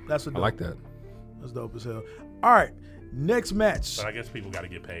dope. That's dope. I like that. That's dope as hell. All right. Next match. But I guess people got to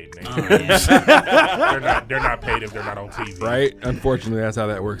get paid. They're not paid if they're not on TV. Right? Unfortunately, that's how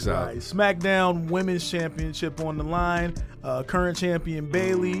that works out. Right. SmackDown Women's Championship on the line. Current champion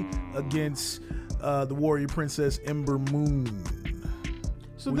Bayley against the Warrior Princess Ember Moon.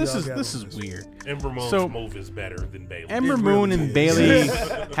 So this is weird. Ember Moon's move is better than Bayley. Ember Moon and Bayley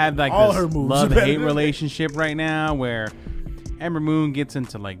had like All this her moves love-hate relationship right now where Ember Moon gets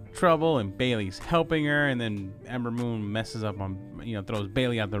into like trouble and Bayley's helping her, and then Ember Moon messes up on, throws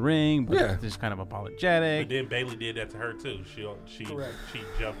Bayley out the ring, but just kind of apologetic. But then Bayley did that to her too. She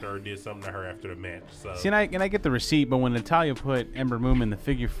jumped her or did something to her after the match. So See, and I get the receipt, but when Natalya put Ember Moon in the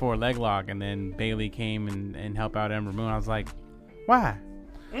figure 4 leg lock, and then Bayley came and helped out Ember Moon, I was like, why?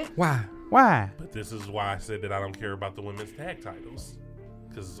 But this is why I said that I don't care about the women's tag titles.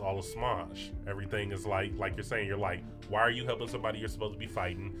 Because it's all a smosh. Everything is like you're saying, you're like, why are you helping somebody you're supposed to be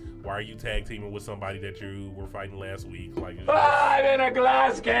fighting? Why are you tag teaming with somebody that you were fighting last week? Like, I'm in a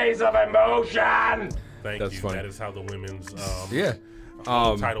glass case of emotion. Thank That's you. funny. That is how the women's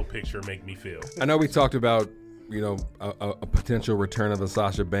title picture make me feel. I know we talked about a potential return of a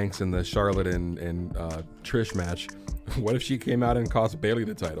Sasha Banks in the Charlotte and Trish match. What if she came out and cost Bayley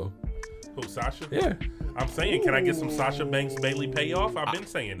the title? Who, Sasha? Yeah. I'm saying, can I get some Sasha Banks Bayley payoff? I've been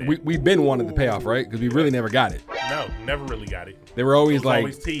saying that. We've been wanting the payoff, right? Because we really never got it. No, never really got it. They were always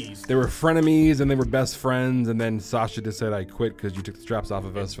always teased. They were frenemies and they were best friends, and then Sasha just said, I quit because you took the straps off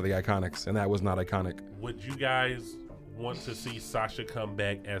of us for the Iconics, and that was not iconic. Would you guys want to see Sasha come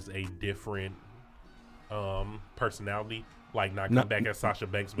back as a different personality? Like not come back as Sasha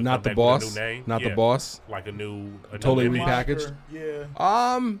Banks, but not come the back boss, with a new name? not the boss. Like a totally new image? repackaged. Yeah.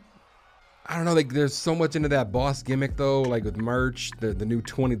 I don't know. Like, there's so much into that boss gimmick though. Like with merch, the new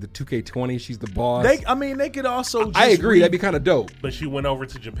 2K20. She's the boss. They could also. Just I agree. That'd be kind of dope. But she went over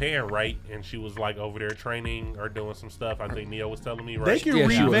to Japan, right? And she was like over there training or doing some stuff. I think Neo was telling me, right? They could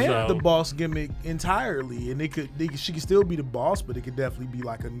revamp the boss gimmick entirely, and she could still be the boss, but it could definitely be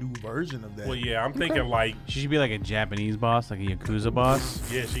like a new version of that. Well, yeah, I'm thinking like she should be like a Japanese boss, like a Yakuza boss.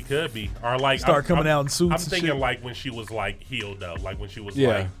 Yeah, she could be, or like start coming out in suits. I'm thinking like when she was like healed though, like when she was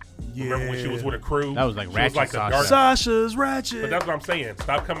like. Remember when she was with a crew? That was like Ratchet. Was like the Sasha's Ratchet. But that's what I'm saying.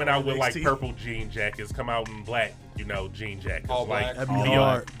 Stop coming out with like purple jean jackets. Come out in black, jean jackets. All like black. That'd be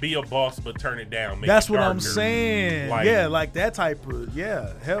hard. Be a boss, but turn it down. Make That's it what darker. I'm saying. Like, like that type of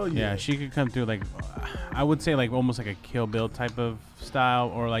hell yeah. Yeah, she could come through like, I would say like almost like a Kill Bill type of style,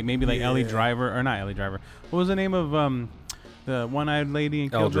 or like maybe like Ellie Driver, or not Ellie Driver. What was the name of the one-eyed lady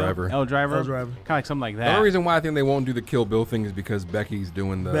in Kill Bill? Elle Driver. Kind of like something like that. The only reason why I think they won't do the Kill Bill thing is because Becky's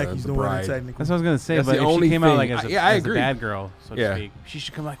doing the bride. That's what I was gonna say. That's but the if only she came thing. out like as I as agree. a bad girl, so to speak, she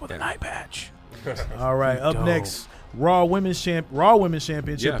should come like with an eye patch. All right, up next, Raw Women's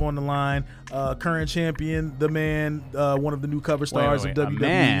Championship on the line. Current champion, the man, one of the new cover stars of WWE. A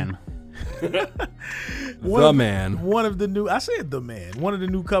man. One of the new. I said the man. One of the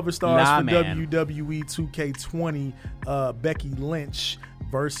new cover stars for WWE 2K20. Becky Lynch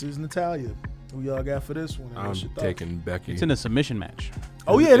versus Natalya. Who y'all got for this one? I'm taking Becky. It's in a submission match.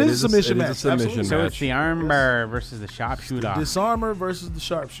 Oh yeah, it is a submission match. So it's the armbar versus the sharpshooter. Disarmer versus the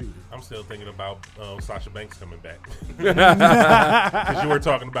sharpshooter. I'm still thinking about Sasha Banks coming back. Because you were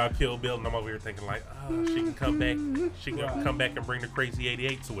talking about Kill Bill, and I'm over here thinking like, she can come back. She can come back and bring the Crazy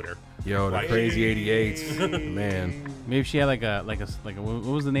 88s with her. Yo, the Crazy 88s, man. Maybe she had like a what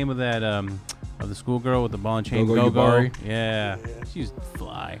was the name of that of the schoolgirl with the ball and chain? Go-Go. Yeah, she's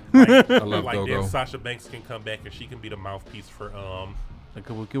fly. I love like Go-Go. then Sasha Banks can come back and she can be the mouthpiece for the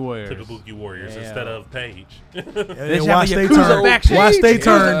Kabuki Warriors. To the Kabuki Warriors instead of Paige. And watch they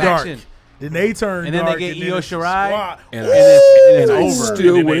turn dark. Then they turn and then dark. They get Io Shirai. And it's over.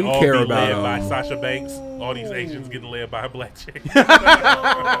 Still and wouldn't care about led by Sasha Banks. All these Asians getting led by a black chick.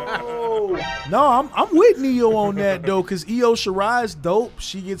 No, I'm with Neo on that though, because Io Shirai's dope.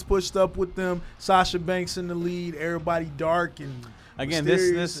 She gets pushed up with them. Sasha Banks in the lead. Everybody dark and again.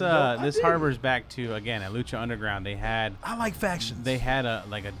 This harbors back to again at Lucha Underground. They had I like factions. They had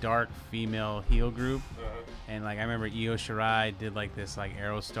a dark female heel group. And like I remember Io Shirai did like this like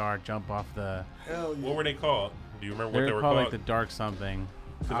Aerostar jump off the. Hell yeah. What were they called? Do you remember what they were called? called? Like the dark something.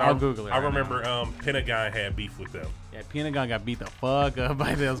 I'll Google it. I remember Pentagon had beef with them. Yeah, Pentagon got beat the fuck up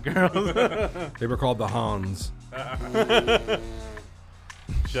by those girls. They were called the Hans.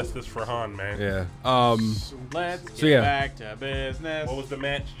 Justice for Han, man. Yeah. Let's get back to business. What was the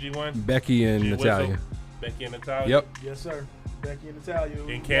match? G1. Becky and Natalya. Becky and Natalya. Yep. Yes, sir. Becky and Natalya.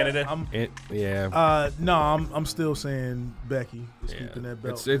 In Canada? No, I'm still saying Becky is keeping that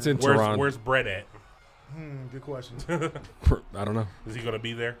belt. It's in Toronto. Where's Brett at? Good question. I don't know. Is he going to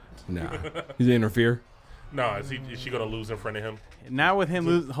be there? Nah. He's going to interfere? No. Is she going to lose in front of him? Now with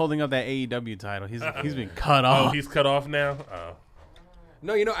him holding up that AEW title, he's been cut off. Oh, he's cut off now? Oh.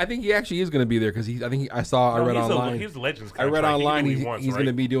 No, I think he actually is going to be there because I read online. He's Legends. I read online he's going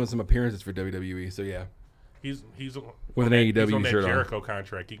to be doing some appearances for WWE. So yeah. He's with an he's AEW on that shirt Jericho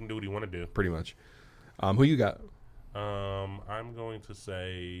contract. He can do what he want to do. Pretty much. Who you got? I'm going to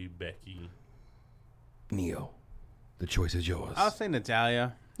say Becky. Neo. The choice is yours. I'll say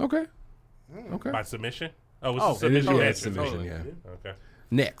Natalya. Okay. Okay. By submission? Oh, it's it is submission. submission, yeah. Okay.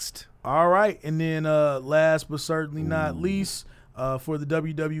 Next. All right, and then last but certainly not least, for the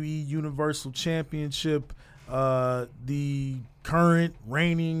WWE Universal Championship, the current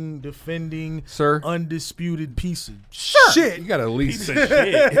reigning, defending, undisputed piece of shit. You got at least Piece of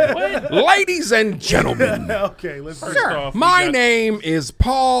shit. What? Ladies and gentlemen. Okay, let's First off, My name is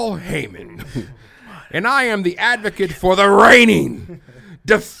Paul Heyman, and I am the advocate for the reigning,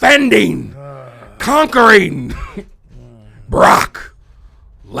 defending, conquering Brock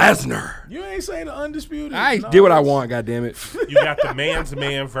Lesnar. You ain't saying the undisputed. I did what I want, goddammit. You got the man's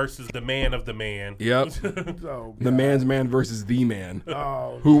man versus the man of the man. Yep. Oh, The man's man versus the man.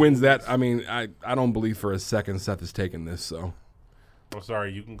 Oh, Who wins that? I mean, I don't believe for a second Seth is taking this, so. I'm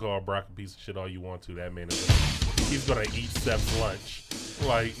sorry, you can call Brock a piece of shit all you want to. That man he's gonna eat Seth's lunch.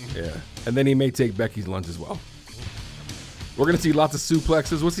 Like, yeah. And then he may take Becky's lunch as well. We're gonna see lots of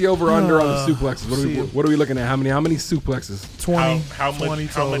suplexes. What's the over/under on the suplexes? What are we looking at? How many suplexes? 20. How 20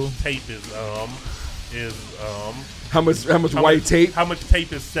 much total. tape is How much white tape? How much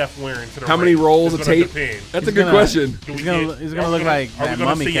tape is Seth wearing to the How many ring? rolls It's of gonna tape? depend. That's a good question. He's gonna look like Are that we gonna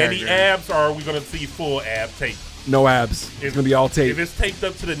mummy see character. any abs, or are we gonna see full ab tape? No abs. It's gonna be all tape. If it's taped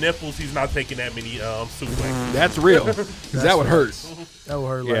up to the nipples, he's not taking that many suplexes. That's real. Because that would hurt. That would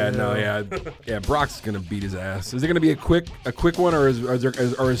hurt. Yeah, like no, hell. yeah. Brock's gonna beat his ass. Is it gonna be a quick one, or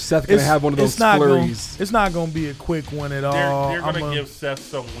is Seth gonna have one of those flurries? It's not gonna be a quick one at all. They're gonna give Seth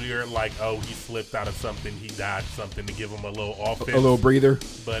some weird, like, oh, he slipped out of something, he dodged something to give him a little offense, a little breather.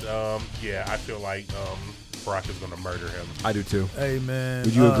 But yeah, I feel like Brock is gonna murder him. I do too. Hey man,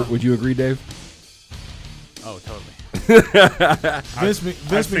 Would you agree, Dave? Oh, totally. Vince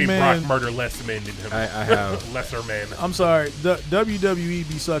I've seen McMahon. Brock murder less men than him. I have. Lesser men. I'm sorry. The WWE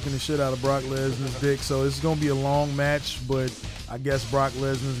be sucking the shit out of Brock Lesnar's dick, so it's gonna be a long match. But I guess Brock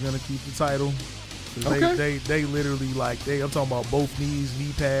Lesnar's gonna keep the title. 'Cause Okay. They literally I'm talking about both knees,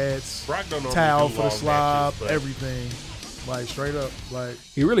 knee pads, Brock don't normally towel do for the long slob, matches, but everything. Like straight up, like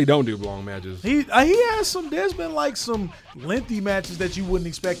He really don't do long matches. he has some. There's been like some lengthy matches that you wouldn't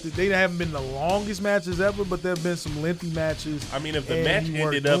expect. They haven't been the longest matches ever, but there've been some lengthy matches. I mean, if the and match he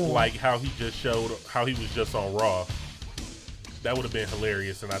worked ended up on. like how he just showed, how he was just on Raw, that would have been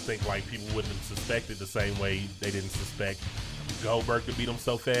hilarious. And I think like people wouldn't have suspected the same way they didn't suspect Goldberg to beat him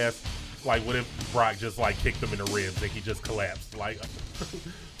so fast. Like, what if Brock just like kicked him in the ribs and he just collapsed like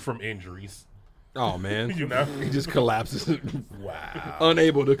from injuries? Oh man, You know? he just collapses. Wow.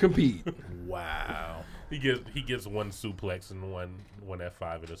 Unable to compete. Wow. He gets one suplex and one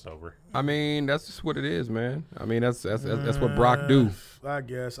F5 and it's over. I mean, that's just what it is, man. I mean, that's what Brock do. I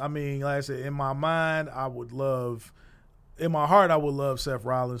guess. I mean, like I said, in my mind, in my heart, I would love Seth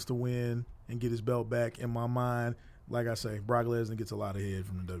Rollins to win and get his belt back. In my mind, like I say, Brock Lesnar gets a lot of head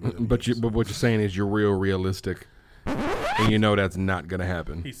from the WWE. But what you're saying is you're realistic, and you know that's not gonna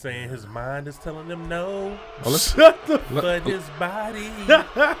happen. He's saying his mind is telling him no, Shut the but his body.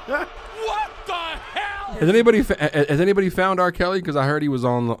 What the hell? Has anybody found R. Kelly? Because I heard he was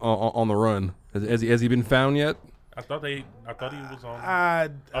on the run. Has he been found yet? I thought he was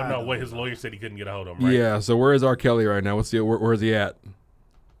on. Oh no! Wait, his lawyer said he couldn't get a hold of him. Right? Yeah. So where is R. Kelly right now? Where is he at?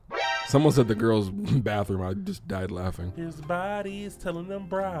 Someone said the girl's bathroom. I just died laughing. His body is telling him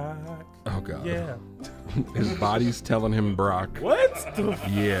Brock. Oh God. Yeah. His body's telling him Brock. What?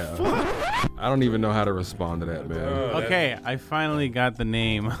 Yeah. I don't even know how to respond to that, man. Okay, I finally got the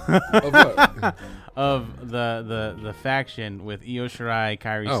name Of what? of the faction with Io Shirai,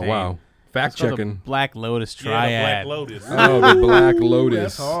 Kairi Oh Sane. wow. Fact It's called the checking. Black Lotus Yeah, the Triad. Black Lotus. Oh, the Black Lotus.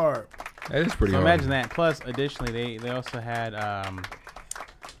 That's hard. That is pretty So hard. imagine that. Plus, additionally, they also had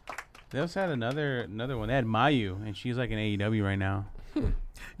another one. They had Mayu, and she's like in AEW right now.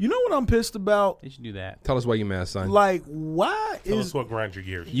 You know what I'm pissed about? They should do that. Tell us why you mad, son. Like, why Tell is us what grinds your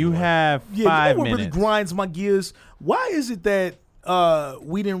gears. You have you 5 know what minutes. really grinds my gears? Why is it that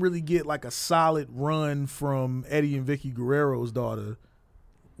we didn't really get like a solid run from Eddie and Vicky Guerrero's daughter?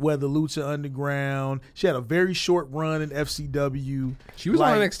 Whether Lucha Underground, she had a very short run in FCW. She was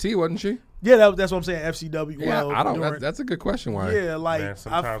on NXT, wasn't she? Yeah, that's what I'm saying. FCW. Yeah, well, I don't. That's a good question. Why? Yeah, like Man,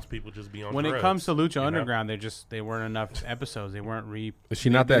 sometimes people just be on when drugs, it comes to Lucha you know? Underground, they weren't enough episodes. They weren't Is she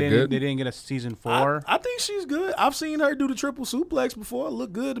not that good? They didn't get a season 4. I think she's good. I've seen her do the triple suplex before. It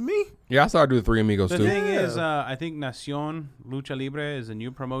looked good to me. Yeah, I saw her do the Three Amigos The too. thing is, I think Nacion Lucha Libre is a new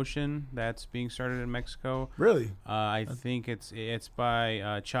promotion that's being started in Mexico. Really? I think it's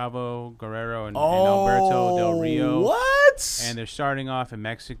by Chavo Guerrero and Alberto Del Rio. What? And they're starting off in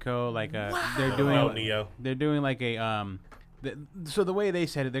Mexico. Like they're doing like a so the way they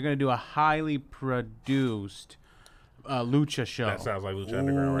said it, they're going to do a highly produced lucha show. That sounds like Lucha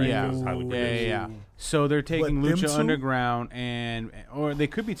Underground, right? Yeah. 'Cause it's highly produced. Yeah. So they're taking What, them Lucha two? Underground or they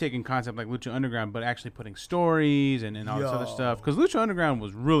could be taking concept like Lucha Underground, but actually putting stories and all this other Yo. stuff. Because Lucha Underground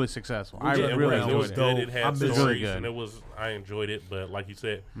was really successful. I Lucha really Underground It enjoyed was it. good. dope. It had I miss it. stories, Really good. and I enjoyed it. But like you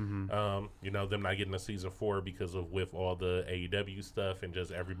said, you know, them not getting a season 4 because of with all the AEW stuff and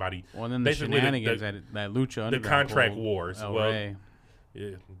just everybody. Well, and then the basically shenanigans that Lucha Underground. the contract pulled. wars. El Well, Rey.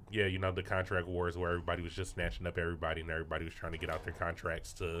 yeah, you know, the contract wars where everybody was just snatching up everybody and everybody was trying to get out their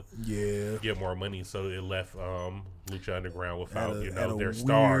contracts to get more money. So it left Lucha Underground without at their weird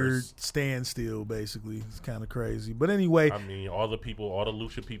stars. standstill. Basically, it's kind of crazy. But anyway, I mean, all the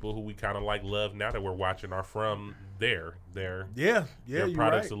Lucha people who we kind of like love now that we're watching are from there. They're yeah, they're you're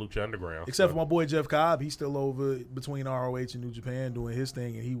products right. of Lucha Underground. Except for my boy Jeff Cobb, he's still over between ROH and New Japan doing his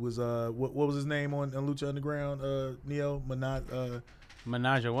thing, and he was what was his name on Lucha Underground? Neo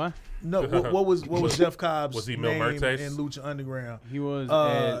Menage a what? No, what was Jeff Cobb's Was he Mil name Muertes? in Lucha Underground? He was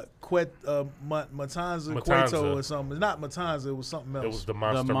Matanza Cueto or something. It's not Matanza, it was something else. It was the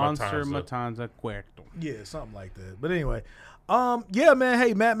the Monster Matanza Cuerto. Yeah, something like that. But anyway, yeah, man.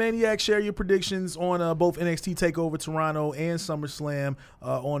 Hey, Matt Maniac, share your predictions on both NXT TakeOver Toronto and SummerSlam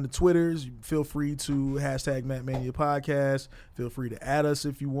on the Twitters. Feel free to hashtag Matt Mania Podcast. Feel free to add us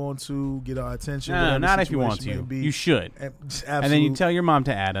if you want to get our attention. No, not if you want to. You should. And then you tell your mom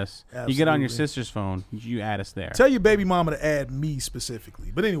to add us. You get on your sister's phone. You add us there. Tell your baby mama to add me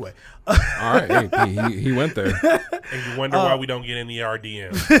specifically. But anyway. All right. Hey, he went there. And you wonder why we don't get any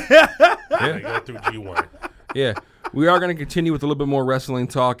RDMs. Yeah. Go through G1. Yeah. We are going to continue with a little bit more wrestling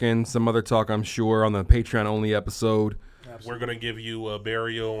talk and some other talk, I'm sure, on the Patreon-only episode. We're going to give you a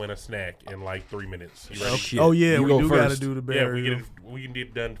burial and a snack in like 3 minutes. You ready? Shit. Oh, yeah, You we go do got to first. do the Yeah, burial. we can get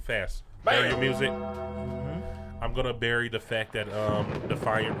it done fast. Burial music. I'm going to bury the fact that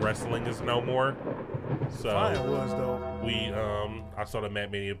Defiant Wrestling is no more. So Defiant was, though. I saw the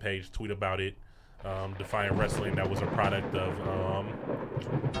Matt Mania page tweet about it. Defiant Wrestling, that was a product of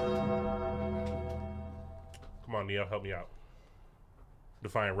come on, Neil, help me out.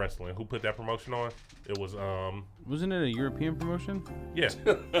 Defiant Wrestling. Who put that promotion on? It was Wasn't it a European promotion? yeah.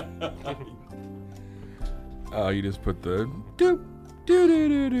 Oh, you just put the.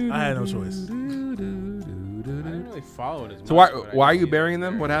 I had no choice. I didn't really follow it as much. So why but are I you see it burying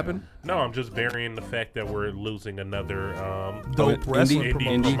there. them? What happened? No, I'm just burying the fact that we're losing another Dope wrestling indie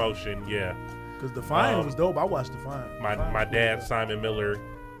promotion. promotion. Yeah. Because Defiant was dope. I watched Defiant. My dad, Simon Miller,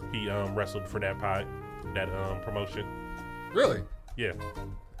 he wrestled for that promotion. Really? Yeah.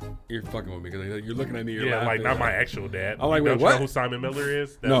 You're fucking with me because you're looking at me. You're Yeah, laughing. like not my actual dad. I'm like, Don't wait, you what? know who Simon Miller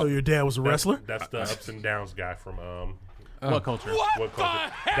is? So your dad was a wrestler? That's the ups and downs guy from What culture? What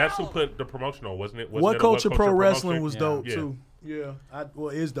Culture. That's who put the promotional, wasn't it? Wasn't What it a Culture Pro promotion? Wrestling was dope, Yeah. too. Yeah.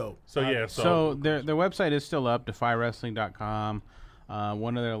 It's dope. So yeah, So their website is still up, defywrestling.com.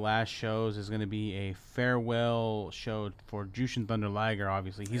 One of their last shows is going to be a farewell show for Jushin Thunder Liger.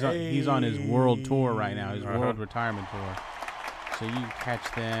 Obviously, he's on his world tour right now, his world retirement tour. So you can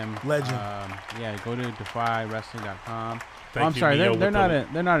catch them. Legend. Yeah, go to defywrestling.com. Thank I'm you, sorry, Neo, they're with not the-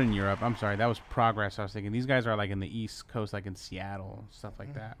 they're not in Europe. I'm sorry, that was Progress. I was thinking these guys are like in the East Coast, like in Seattle, stuff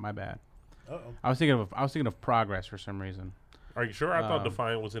like that. My bad. I was thinking of Progress for some reason. Are you sure? I thought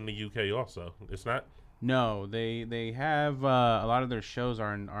Defiant was in the UK also. It's not? No, they have a lot of their shows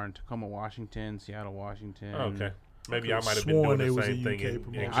are in Tacoma, Washington, Seattle, Washington. Oh, okay. Maybe I might have been sworn doing they the was same a thing. UK and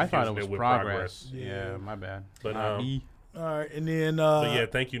promotion. I thought it confusing was with Progress. Yeah, Yeah. my bad. But, All right. And then. But yeah,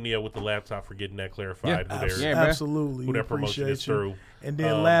 thank you, Nia, with the laptop for getting that clarified. Yeah, who their- Yeah, bruh. Absolutely. who We that promotion appreciate is you. through. And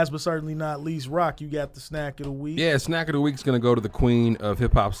then last but certainly not least, Rock, you got the snack of the week. Yeah, snack of the week is going to go to the queen of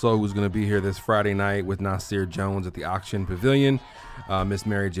hip hop soul, who's going to be here this Friday night with Nasir Jones at the Auction Pavilion. Miss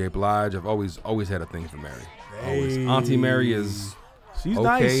Mary J. Blige. I've always had a thing for Mary. Always. Auntie Mary is She's okay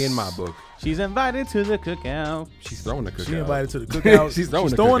nice. in my book. She's invited to the cookout. She's throwing the cookout. She invited to the cookout. She's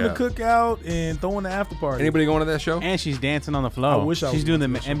throwing the cookout and throwing the after party. Anybody going to that show? And she's dancing on the floor. I wish I She's was doing the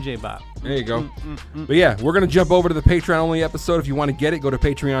going to that MJ bop. There you go. But yeah, we're going to jump over to the Patreon only episode. If you want to get it, go to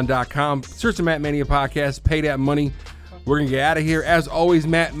patreon.com. Search the Matt Mania podcast. Pay that money. We're going to get out of here. As always,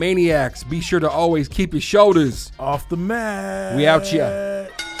 Matt Maniacs, be sure to always keep your shoulders off the mat. We out ya.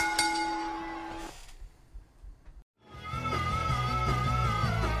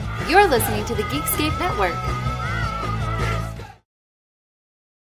 You're listening to the Geekscape Network.